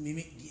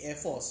mimic the Air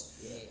Force.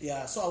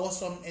 Yeah, so I was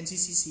from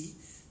NCCC.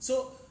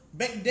 So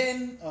back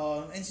then,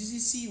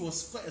 NCCC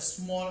was quite a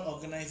small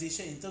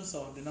organization in terms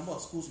of the number of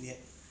schools we had.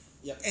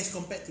 Yep. As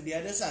compared to the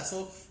others.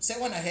 So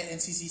Sec 1 I had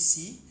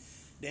NCCC.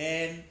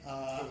 Then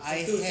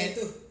I Satu, had...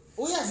 satu.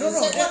 Oh yeah, No,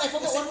 second that- one, I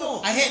forgot one more.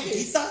 I had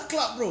guitar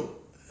club,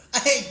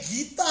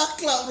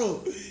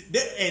 bro.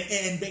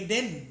 And back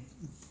then,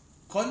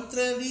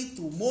 contrary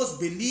to most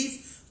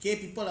belief,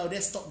 okay, people out there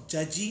stop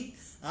judging.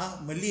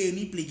 Malay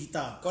ni play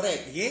guitar.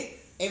 Correct. Okay.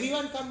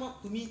 Everyone come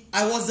up to me.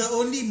 I was the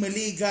only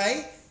Malay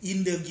guy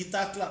in the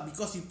guitar club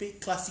because we played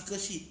classical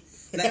shit,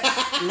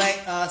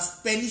 like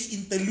Spanish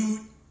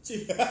interlude.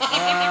 We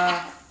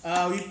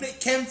played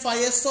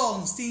campfire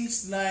songs,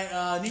 things like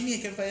name me a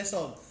campfire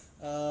song.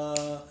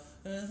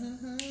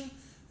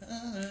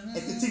 And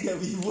to think that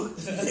we work.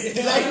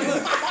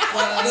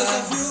 Those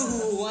of you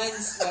who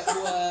once who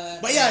are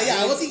But yeah,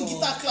 I was in for-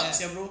 guitar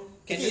clubs, yeah, bro.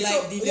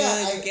 Candlelight Okay, so, dinner,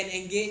 yeah, you can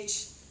engage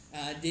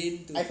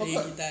Din to I play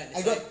forgot. guitar.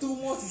 I got 2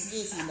 more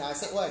CCAs in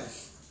Sec 1.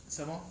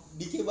 Some more.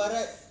 DK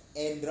Barat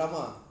and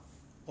drama.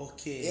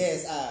 Okay.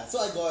 Yes, so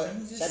I got Let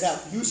me just- shut up.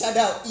 You shut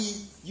up.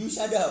 You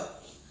shut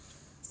up.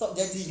 Stop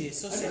judging. Okay,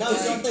 so Now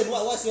it's your turn.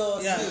 What's your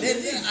Yeah, skill?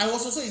 then I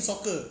was also in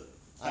soccer.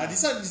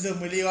 This one is the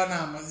Malay one.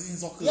 I was in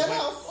soccer. Yeah, but,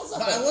 lah, of course lah.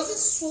 but I wasn't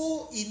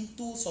so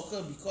into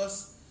soccer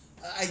because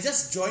I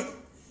just joined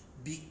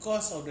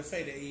because of the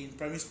fact that in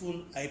primary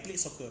school I played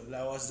soccer.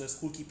 Like I was the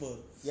school keeper.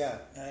 Yeah.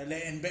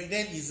 And back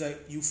then it's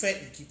like you fed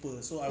the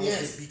keeper, so I was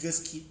Yes. the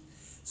biggest kid.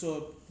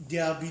 So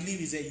their belief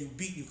is that you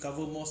big, you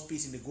cover more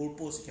space in the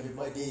goalpost, you can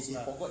block But they goals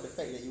lah. forgot the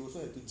fact that you also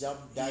have to jump,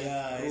 dive,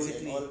 Yeah, roll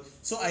exactly. and all.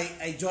 So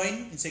I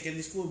joined in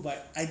secondary school, but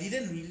I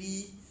didn't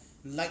really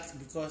like,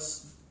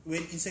 because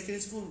when in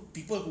secondary school,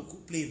 people who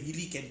could play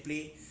really can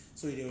play,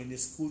 so they were in the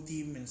school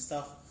team and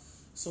stuff.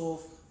 So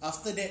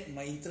after that,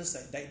 my interest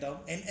like died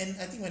down, and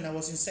I think when I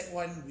was in Sec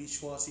 1, which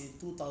was in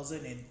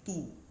 2002,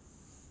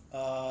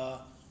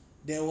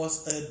 there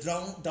was a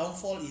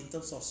downfall in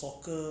terms of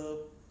soccer.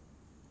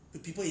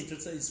 People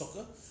interested in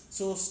soccer,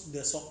 so the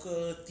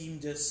soccer team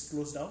just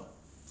closed down.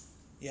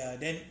 Yeah,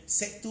 then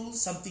Sec 2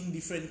 something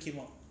different came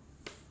out.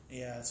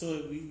 Yeah,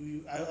 so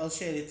I'll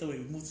share later when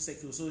we move to Sec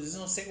 2. So there's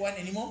no Sec 1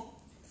 anymore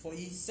for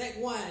E. Sec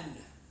 1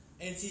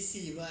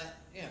 NCC, but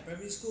yeah,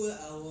 primary school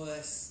I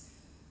was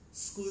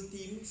school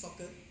team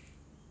soccer.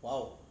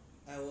 Wow.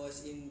 I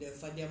was in the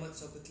Fandi Ahmad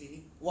soccer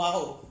clinic.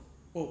 Wow.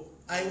 Oh,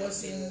 I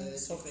was in The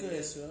soccer defender.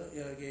 as well.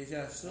 Yeah, okay,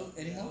 yeah. So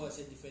I anymore? was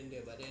a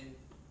defender, but then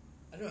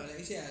I don't know. Like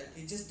you say,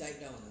 it just died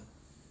down.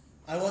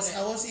 I was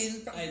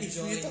in. I If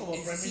you joined talk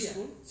about primary NCC,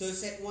 school, So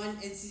Sec 1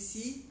 NCC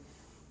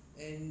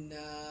and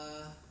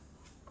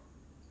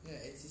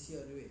NCC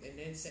all the way, and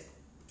then Sec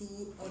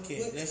 2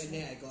 Okay, onwards, let's and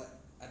then I got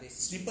RSC.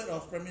 snippet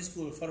of primary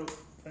school. Farouk,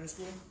 primary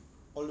school,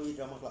 All the way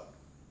drama club.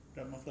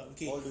 drama club.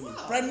 Okay, All the way.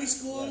 Wow. primary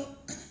school.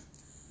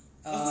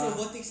 After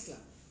robotics club.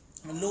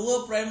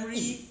 Lower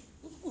primary.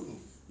 That's good.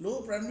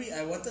 Lower primary,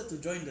 I wanted to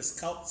join the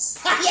scouts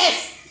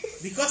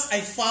Yes. because I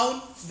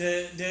found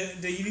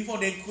the uniform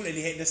very cool and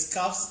they had the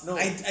scarves. No.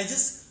 I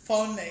just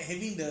found like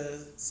having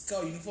the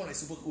scout uniform like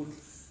super cool.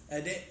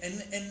 And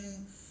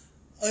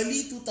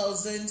early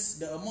 2000s,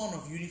 the amount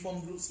of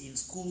uniform groups in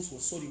schools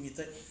was so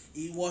limited.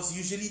 It was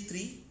usually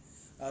three.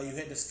 You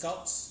had the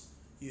scouts,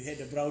 you had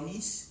the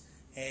brownies,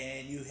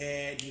 and you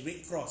had the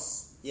Red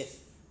Cross. Yes.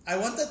 I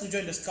wanted to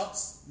join the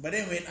scouts, but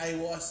then when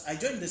I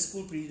joined the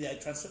school pretty late. I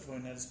transferred from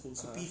another school.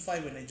 So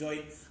P5 when I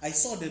joined, I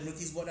saw the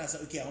notice board. I was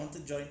like, okay, I want to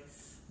join,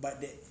 but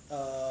the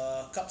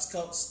Cub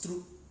Scouts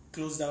troop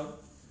closed down.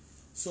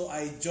 So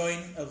I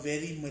joined a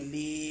very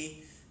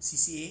Malay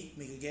CCA.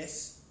 Make a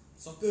guess.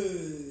 Soccer.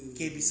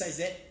 Okay, besides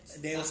that,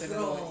 there was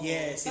another Takraw. one.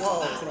 Yes, it Oh,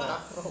 was takraw.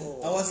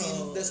 takraw. I was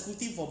in the school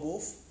team for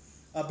both.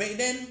 Back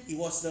then, it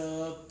was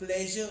the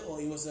pleasure or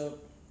it was a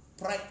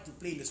pride to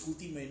play in the school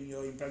team when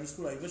you're in primary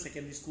school or even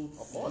secondary school.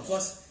 Of course.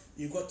 Because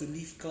you got to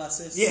leave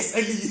classes. Yes,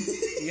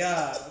 early.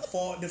 Yeah,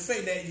 for the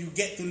fact that you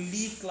get to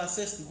leave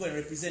classes to go and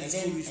represent the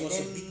school, which was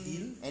a big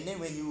deal. And then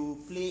when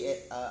you play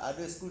at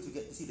other schools, you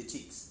get to see the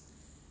chicks.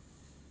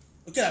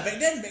 Okay lah, back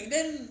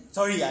then,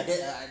 Sorry,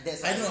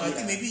 that's. I don't know. I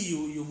think maybe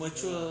you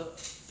mature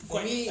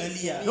quite me- early.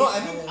 for Ah. me- No, I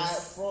mean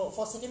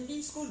for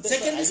secondary school. That's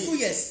Secondary what I school,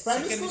 did. yes.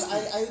 Primary Secondary school,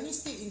 school. I only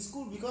stayed in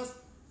school because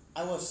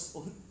I was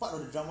part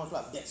of the drama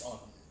club. That's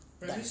all.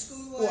 Primary Done.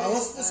 school. Oh, I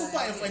was also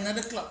part of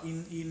another club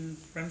in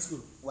primary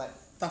school, What?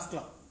 Tough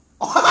Club.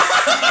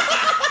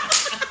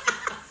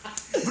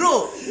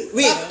 Bro,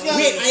 wait, Tough club.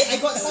 I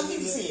got something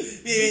to say.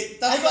 Wait,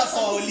 Tough I Club got for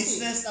our something to say.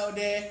 listeners out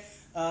there.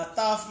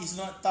 Tough is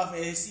not tough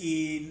as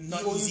in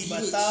not easy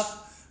but TOUGH. tough,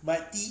 but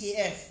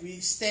TAF,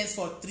 which stands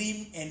for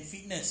Trim and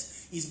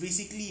Fitness. Is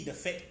basically the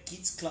fat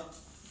kids club.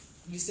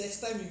 Recess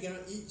time you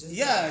cannot eat. Just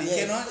Yeah, you Yes.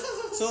 cannot.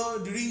 So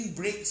during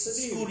breaks,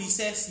 Sedih. school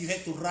recess, you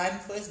had to run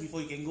first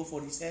before you can go for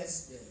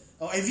recess. Yeah.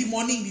 Or every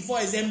morning before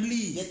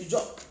assembly, You had to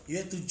jog. you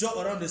had to jog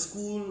around the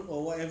school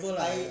or whatever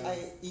lah.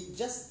 It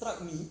just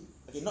struck me.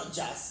 Okay, not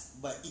just,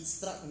 but it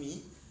struck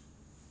me.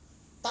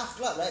 Tough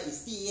club, right?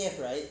 It's TAF,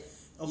 right?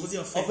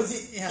 Opposite of It's fat.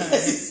 Opposite. Yeah.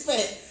 Yes, it's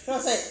fat. And I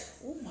was like,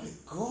 oh my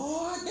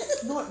god,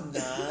 that's not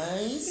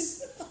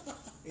nice.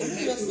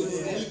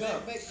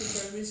 Back to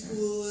primary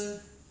school.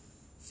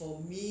 For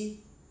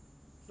me,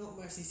 not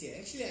much CCA.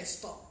 Actually, I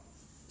stopped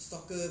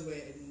soccer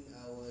when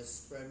I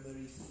was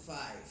primary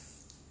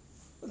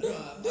 5.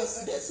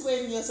 That's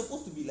when you're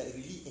supposed to be like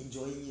really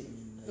enjoying it. I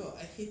mean, like, No,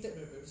 I hated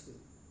my primary school.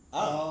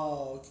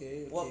 Oh,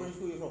 okay. What primary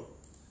school you from?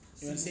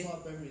 You wanna say? Singhua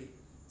Primary.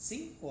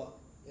 Sing? What?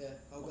 Yeah,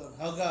 Hougang.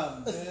 How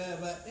come? Yeah,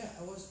 but yeah,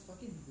 I was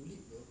fucking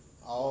bullied, bro.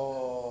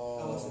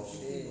 Oh. I was a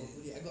shit.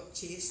 bully. I got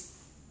chased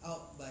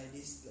out by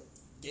these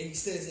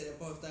gangsters at that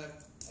point of time.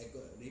 I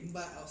got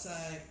rimbat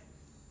outside.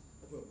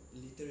 Bro,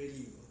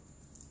 literally, bro.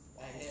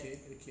 I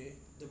had Okay.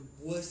 the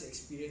worst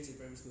experience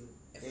in primary school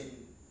ever.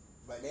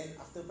 But then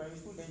after primary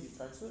school, then you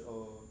transferred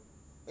or?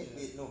 Yeah.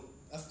 Wait, no.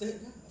 After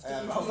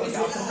Of course,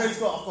 after primary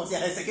school, of course,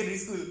 yeah, secondary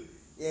school.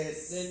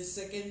 Yes. Then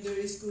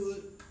secondary school,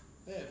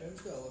 primary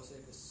school I was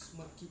like a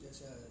smart kid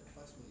as I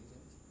passed my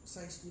exams.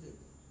 Science student.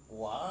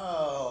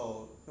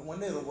 Wow. No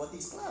wonder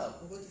robotics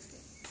club. Robotics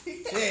club.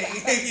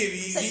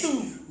 Okay. Sec two.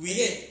 We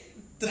Okay.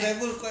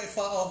 travel quite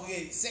far off.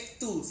 Okay, Sec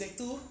 2.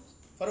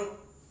 Farouk.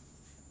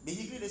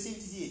 Basically the same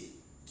CCA.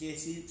 Okay,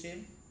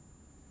 same.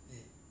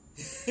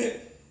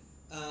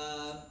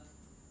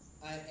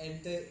 I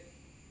entered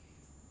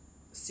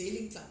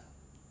sailing club.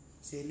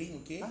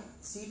 Sailing, okay. Huh?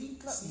 Sailing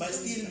club. But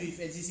Sailing still club. with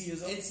NCC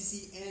also. NCC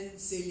and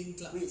sailing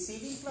club. Wait,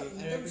 sailing club Okay.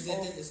 in I terms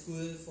represented of the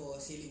school for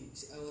sailing.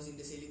 I was in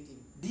the sailing team.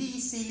 the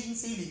sailing,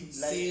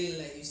 like. Sail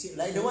like you sail.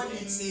 like the one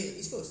in- sail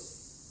East Coast.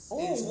 Oh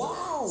And so-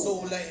 wow. So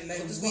like Water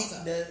wind, sports,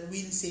 ah. the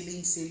wind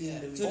sailing Yeah.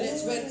 the wind. So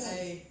that's when Oh.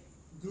 I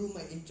grew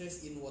my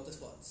interest in water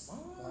sports.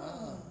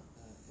 Ah.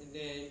 And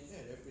then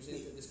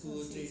represented the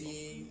school Sec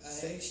training. I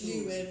Sec actually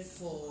two. went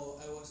for.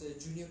 I was a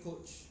junior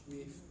coach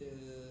with the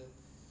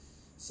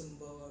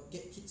Sembawang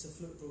Get Kids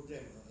Afloat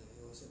program.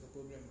 It was like a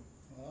program.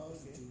 Oh, I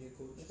was a okay. junior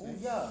coach. Oh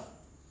yeah.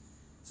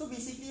 So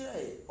basically,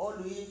 right, all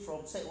the way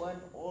from Sec 1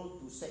 all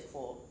to Sec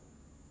 4,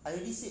 I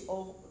already said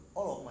all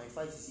of my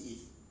 5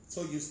 CCAs.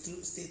 So you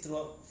stay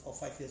throughout for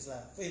 5 years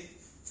lah.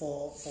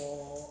 For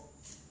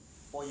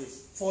 4 years.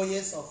 4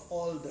 years of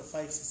all the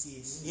 5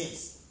 CCAs.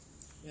 Yes.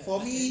 Yeah, For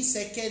but me, then-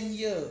 second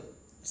year,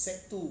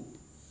 Sec 2,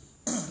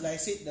 like I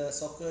said, the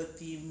soccer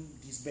team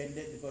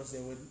disbanded because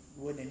there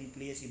weren't any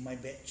players in my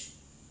batch.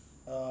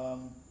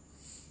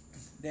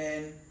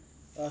 Then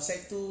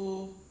Sec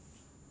 2,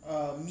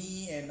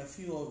 me and a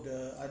few of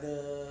the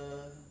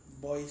other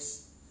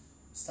boys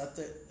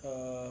started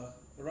a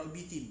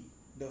rugby team,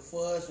 the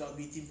first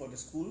rugby team for the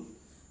school.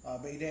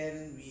 Back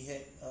then we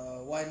had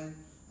one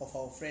of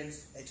our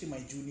friends, actually my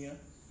junior,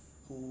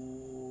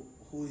 who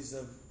is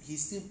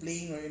he's still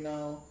playing right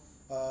now.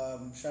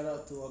 Shout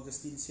out to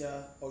Augustine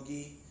Sia,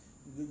 Augie,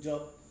 good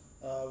job.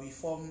 We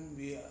formed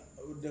the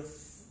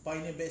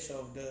pioneer batch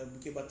of the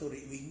Bukit Batu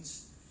Red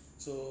Wings.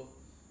 So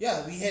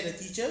yeah, we had a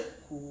teacher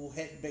who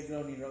had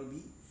background in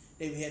rugby.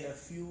 Then we had a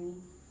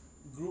few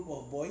group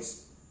of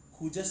boys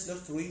who just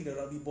loved throwing the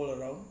rugby ball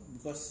around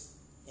because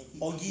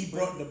Augie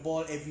brought the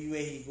ball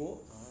everywhere he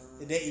go.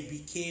 And then it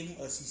became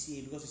a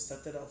CCA because we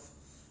started off.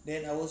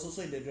 Then I was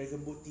also in the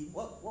Dragon Boat team.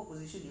 What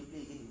position do you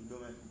play again? If you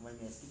don't mind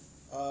me asking.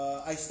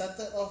 I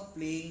started off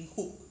playing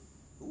hook.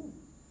 Ooh.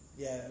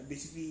 Yeah,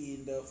 basically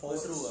in the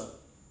forwards. First row.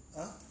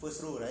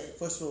 First row, right?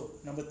 First row,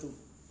 number 2.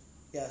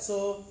 Yeah,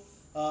 so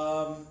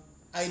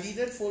I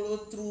didn't follow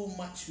through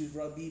much with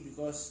rugby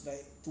because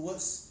like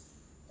towards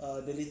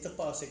the later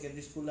part of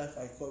secondary school life,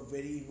 I got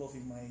very involved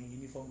in my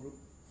uniform group.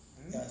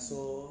 Yeah,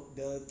 so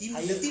the team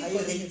Higher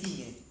continued.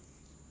 ranking.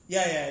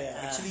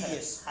 Yeah. Actually,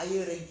 yes.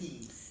 Higher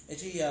ranking.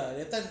 Actually, yeah.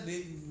 That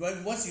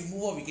time, once you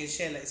move on, we can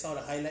share like some of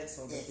the highlights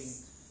of the thing.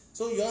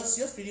 So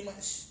yours pretty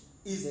much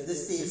Is the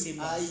same.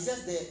 It's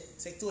just that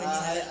Sec 2 any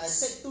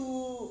highlights?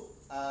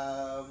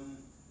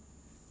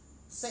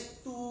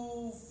 Sec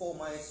 2 for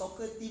my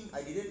soccer team,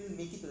 I didn't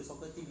make it to the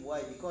soccer team.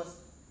 Why? Because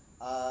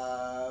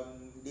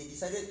they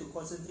decided to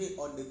concentrate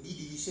on the B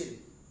division.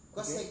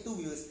 Because Sec 2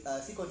 we were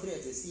still considered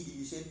as a C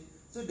division.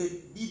 So the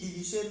B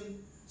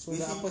division, So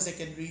the upper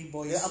secondary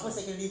boys.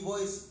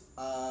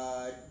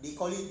 they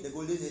call it the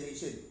golden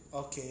generation.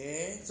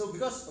 Okay. So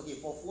because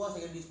for Fuwa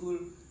Secondary School,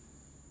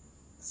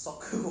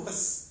 soccer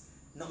was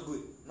not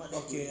good, not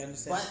that good.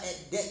 Understand. But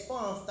at that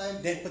point of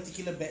time, That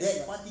particular batch.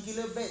 that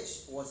particular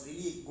batch was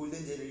really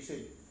golden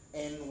generation,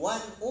 and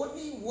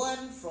only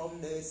one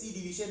from the C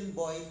division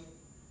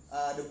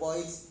the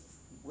boys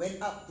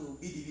went up to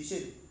B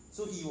division.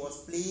 So he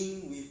was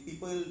playing with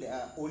people that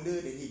are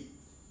older than him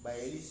by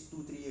at least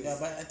 2-3 years. Yeah,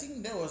 but I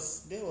think that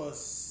was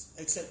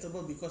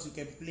acceptable because you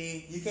can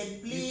play. You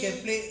can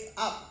play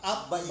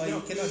up, but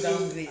you cannot play,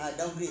 downgrade.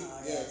 Downgrade,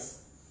 Yeah.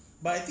 yes.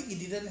 But I think it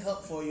didn't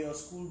help for your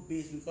school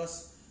base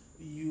because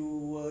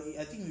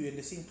I think we were in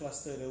the same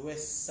cluster, the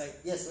west side.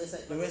 Yes, West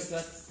Side. The west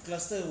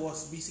cluster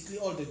was basically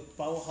all the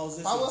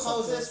powerhouses.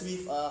 Powerhouses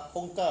with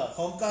Hongka.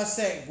 Hongka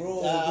Sec,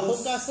 bro.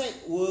 Hongka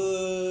Sec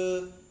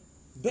were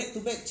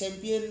back-to-back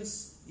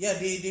champions. Yeah,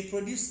 they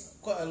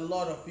produced quite a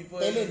lot of people.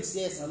 Talents,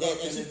 yes, A lot that of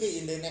actually talents. played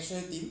in the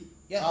national team.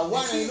 Yeah,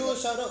 One actually, I know,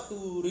 shout out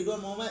to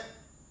Ridwan Mohammed.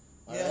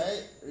 Yeah.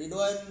 Alright,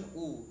 Ridwan,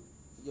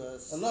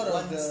 a lot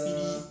of the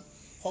speedy,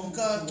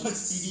 Hongka one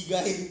kids speedy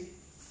guy.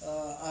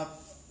 are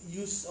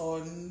used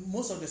on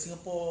most of the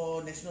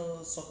Singapore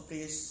national soccer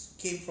players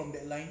came from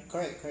that line.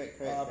 Correct.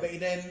 Back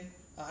then,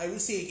 I would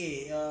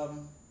say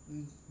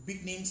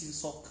big names in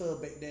soccer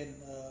back then.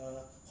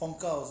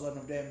 Hongka was one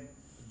of them.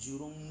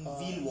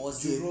 Jurongville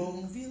was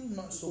Jurongville,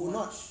 not so much.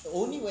 not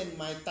only when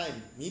my time,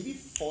 maybe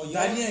for your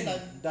time.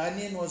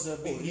 Danian was a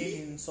big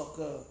really? name in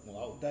soccer.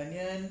 Wow.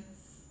 Danian,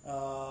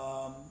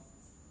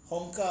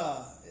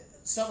 Hongka,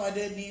 some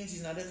other names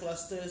in other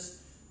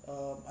clusters.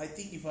 I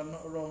think if I'm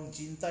not wrong,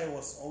 Jintai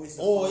was always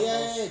the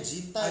powerhouse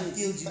Jintai.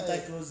 until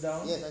Jintai closed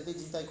down. Yes, until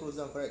Jintai closed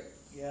down, correct.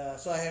 Yeah,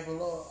 so I have a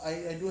lot.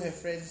 I do have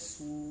friends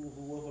who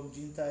were from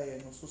Jintai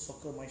and also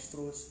soccer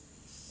maestros.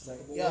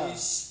 Like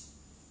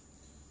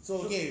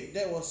So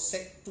that was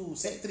Sec 2,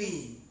 Sec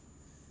 3.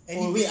 I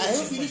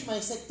haven't finished my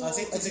Sec 2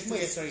 Sec 2,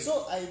 achievement. sorry.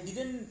 So I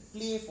didn't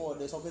play for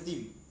the soccer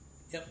team.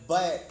 Yep.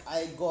 But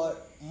I got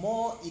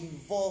more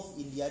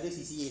involved in the other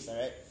CCAs,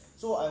 alright?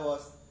 So I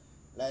was,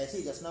 like I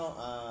said just now,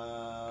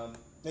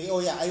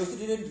 I also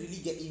didn't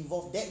really get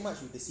involved that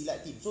much with the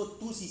Silat team.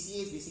 So 2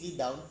 CCAs basically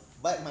down,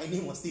 but my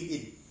name was still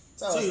in.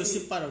 So you were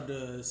still part of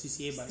the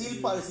CCA, but still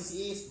part of the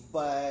CCAs,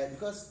 but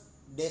because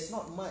there's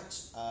not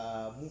much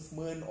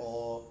movement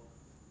or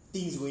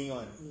things going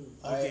on.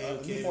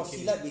 Okay. For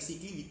Silat,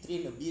 basically we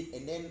train a bit,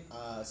 and then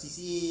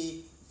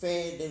CCA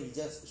fair, then we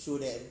just show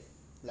them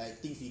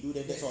like things we do.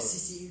 Then that's all.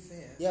 CCA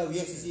fair. Yeah, we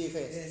have CCA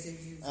fairs. Yeah,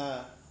 same.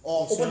 Or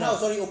Oh, open sure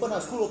house. lah. Sorry, open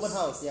house. School open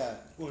house. Yeah.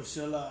 Oh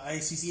sure lah,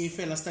 I CCA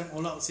fair last time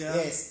all out yeah.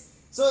 Yes.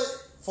 So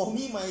for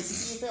me, my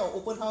CCA fair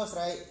or open house,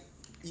 right?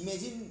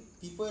 Imagine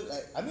people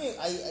like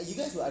you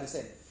guys will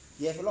understand.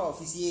 You have a lot of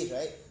CCAs,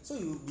 right? So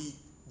you will be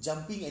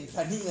jumping and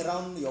running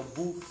around your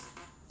booth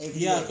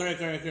everywhere. Yeah,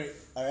 correct.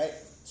 Alright.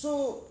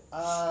 So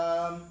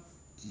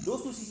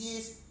those 2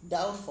 CCAs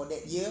down for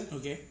that year.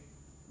 Okay.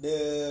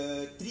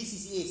 The 3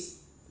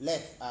 CCAs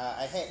left.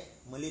 I had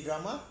Malay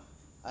drama,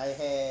 I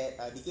had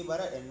DK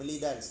Barat and Malay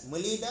dance.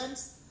 Malay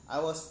dance,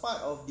 I was part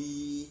of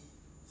the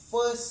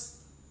first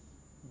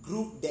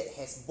group that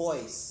has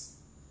boys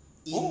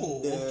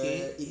in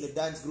the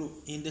dance group.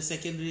 In the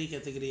secondary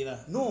category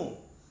lah. No,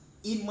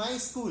 in my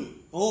school.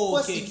 Oh,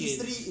 first okay, in okay.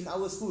 history in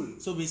our school.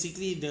 So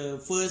basically the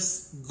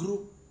first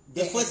group,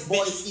 the That first has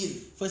boys batch, in.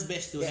 first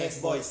batch to That have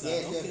has boys boys. lah.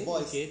 Yes, they have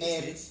boys. Okay,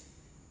 that's nice.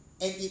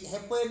 And it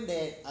happened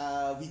that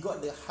we got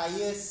the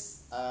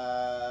highest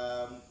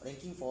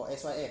ranking for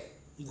SYF.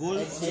 Gold.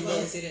 At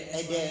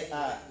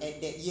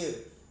that year,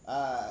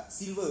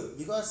 silver,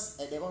 because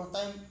at that point of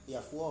time,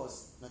 FUA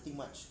was nothing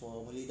much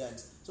for Malay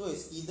dance. So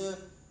it's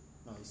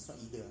not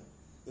either.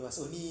 It was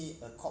only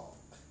a COP.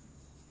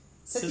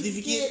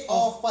 Certificate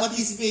of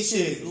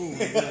participation. Oh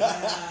my god.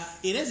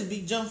 That's a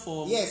big jump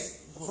for.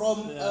 Yes,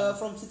 from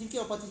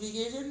certificate of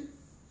participation.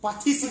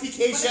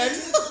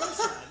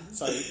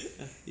 Sorry.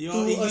 Your To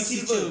a English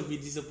teacher silver. will be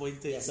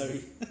disappointed. Yeah, sorry.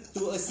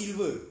 To a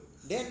silver.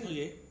 Then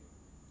Okay.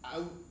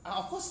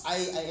 of course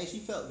I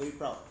actually felt very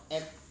proud.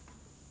 And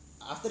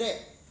after that,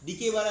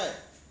 DK Barat.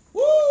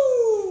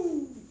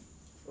 Woo!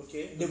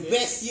 Okay. The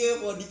best year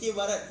for DK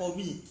Barat for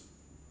me.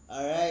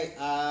 Alright.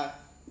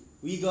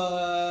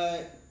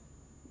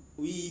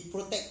 We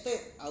protected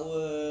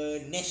our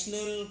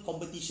national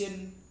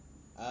competition.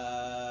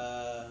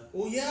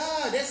 Oh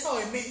yeah, that's how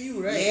I met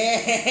you, right?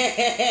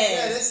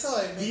 Yeah, that's how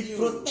I met we you.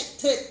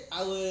 protected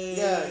our.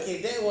 Yeah, okay,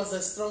 that was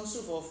a strong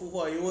suit for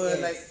Fuhua. You were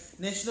Yes. like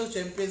national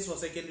champions for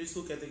secondary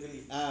school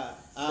category.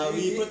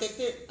 We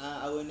protected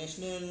our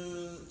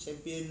national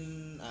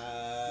champion.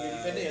 You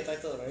defended your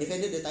title, right?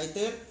 Defended the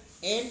title,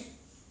 and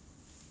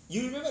you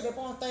remember at that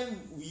point of time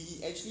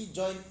we actually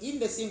joined in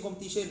the same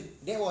competition.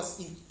 That was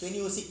in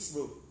 2006,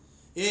 bro.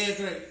 Yeah,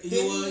 correct.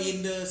 You were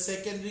in the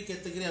secondary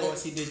category. I was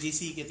in the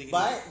JC category.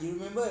 But you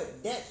remember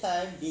that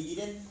time they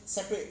didn't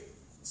separate,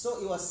 so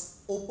it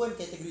was open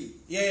category.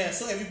 yeah.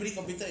 So everybody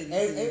competed in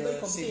Everybody the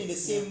competed in the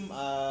same. same.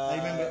 I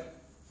remember.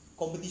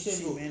 Competition,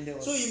 See, bro. man, that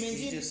was So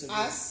imagine ages ago.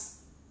 us,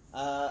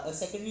 a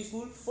secondary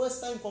school, first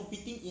time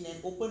competing in an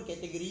open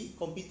category,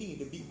 competing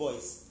with the big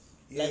boys,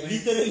 Yeah, like man.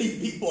 literally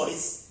big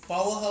boys.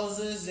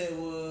 Powerhouses that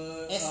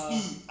were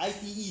SP,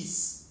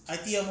 ITEs,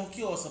 IT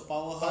Amokyo was a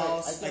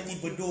powerhouse. Correct,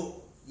 IT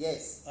Bedok.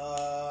 yes.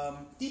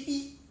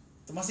 TP,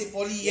 Temasek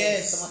Poly,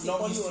 Yes, yes. Temasek Long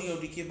Poly history was- of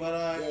DK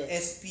Barat, Yes.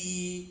 SP,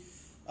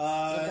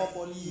 Singapore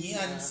Poly,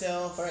 Ngee-Ann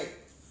itself. correct.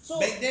 So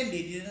Back then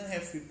they didn't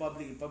have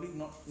Republic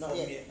not Not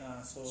formed yet.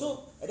 yet.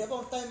 So at that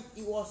point of time,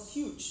 it was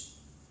huge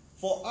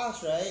for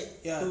us, right?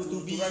 Yeah, to to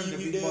be run with the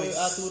with big boys.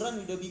 to run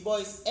with the big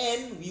boys,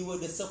 and we were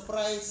the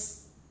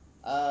surprise.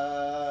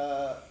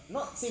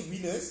 Not say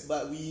winners,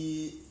 but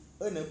we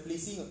earned a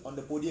placing on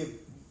the podium.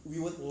 We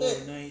were Oh,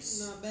 third.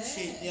 nice. Not bad.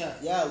 Shit, yeah.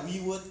 Yeah, we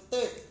were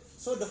third.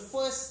 So the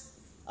first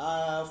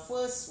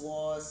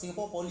was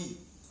Singapore Poly.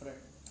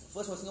 Correct.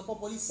 First was Singapore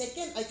Poly.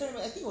 Second, I can't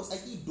remember. I think it was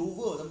IT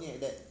Dover or something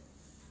like that.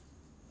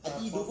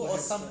 IT Dover or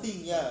Perhaps, something.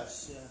 yeah.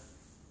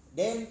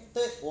 Then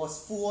third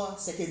was Fuhua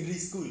Secondary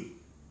School,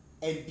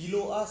 and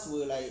below us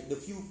were like the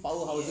few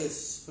powerhouses,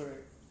 Yes,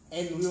 correct.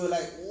 and we were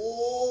like,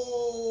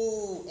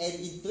 oh! And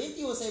in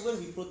 2007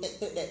 we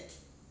protected that.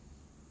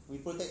 We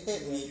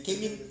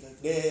came in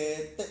the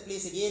third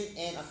place again,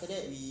 and after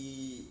that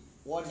we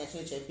won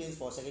national champions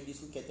for secondary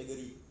school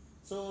category.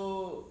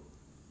 So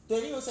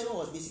 2007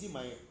 was basically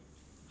my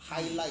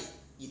highlight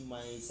in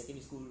my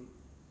secondary school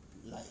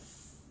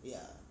life.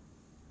 Yeah.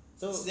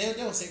 So That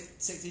was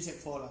Sec 3, Sec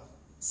 4 lah.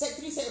 Sec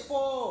 3, Sec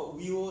 4,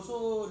 we were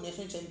also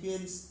national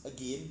champions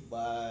again,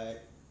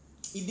 but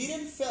it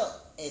didn't felt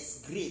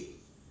as great.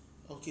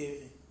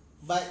 Okay.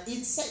 But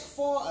in Sec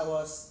 4, I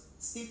was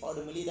still part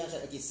of the Malay dance.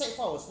 Okay, Sec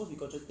 4, I was supposed to be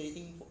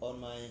concentrating on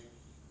my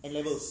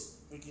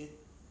N-levels. Okay.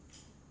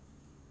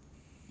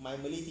 My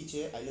Malay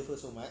teacher, I love her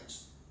so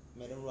much.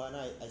 Madam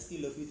Ruhana, I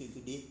still love you till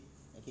today.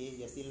 Okay,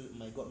 you're still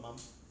my godmom.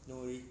 Don't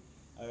worry.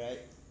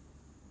 Alright.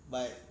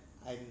 But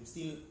I'm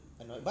still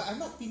annoyed. But I'm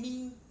not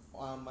pinning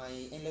my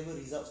N-level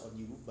results on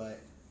you. But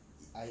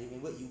I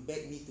remember you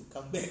begged me to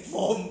come back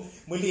from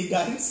Malay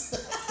dance.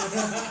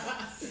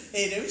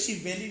 Hey, that means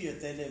she valued your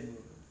talent, bro.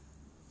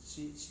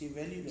 She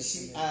valued your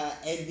talent.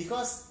 And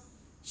because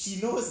she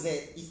knows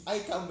that if I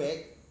come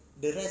back,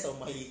 the rest of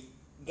my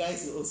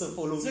guys will also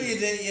follow So me.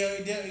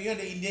 you're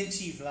the Indian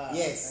chief lah.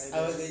 Yes,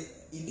 I was the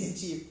Indian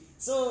chief.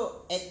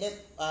 So at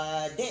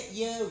that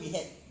year we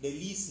had the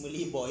least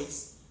Malay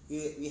boys.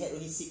 We had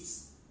only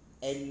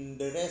 6, and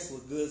the rest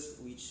were girls,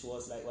 which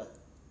was like what,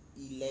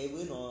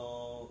 11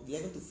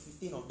 to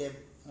 15 of them.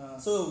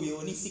 So we were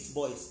only 6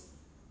 boys,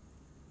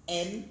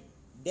 and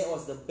that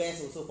was the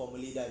best also for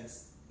Malay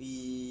dance.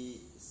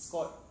 We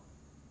scored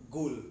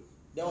gold.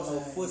 That was our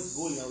Nice. first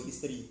goal in our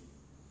history.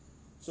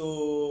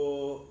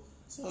 So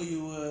So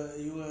you were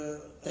a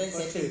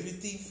Trendsetter.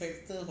 contributing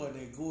factor for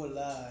the goal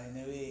lah in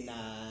a way.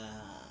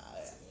 nah.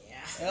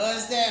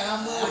 What's that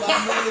humble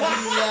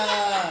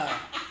lah?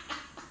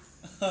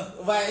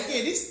 But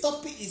Okay, this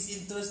topic is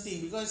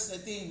interesting because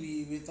I think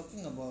we're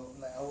talking about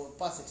like our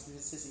past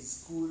experiences in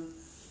school.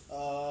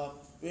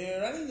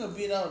 We're running a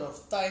bit out of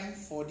time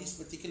for this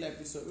particular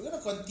episode. We're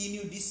gonna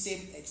continue this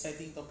same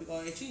exciting topic,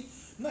 or actually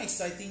not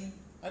exciting.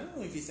 I don't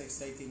know if it's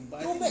exciting,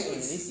 but Throwback, I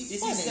think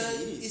it's fun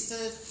actually, it is. it's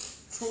a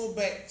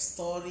throwback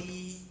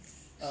story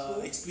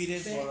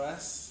experience for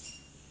us.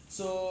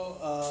 So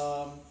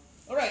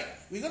alright,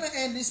 we're gonna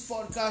end this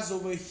podcast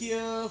over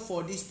here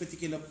for this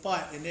particular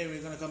part, and then we're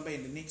gonna come back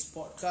in the next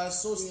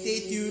podcast. So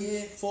stay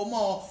tuned for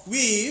more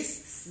with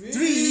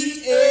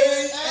 3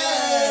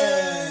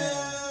 AM.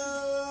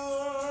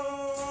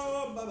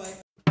 Bye bye.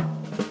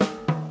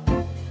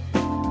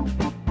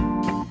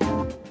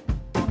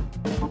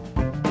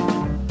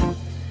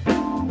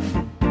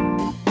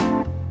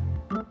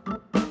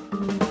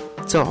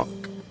 talk,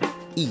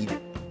 eat,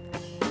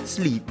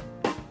 sleep,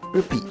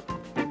 repeat.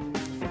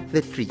 The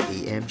 3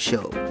 a.m.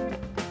 show.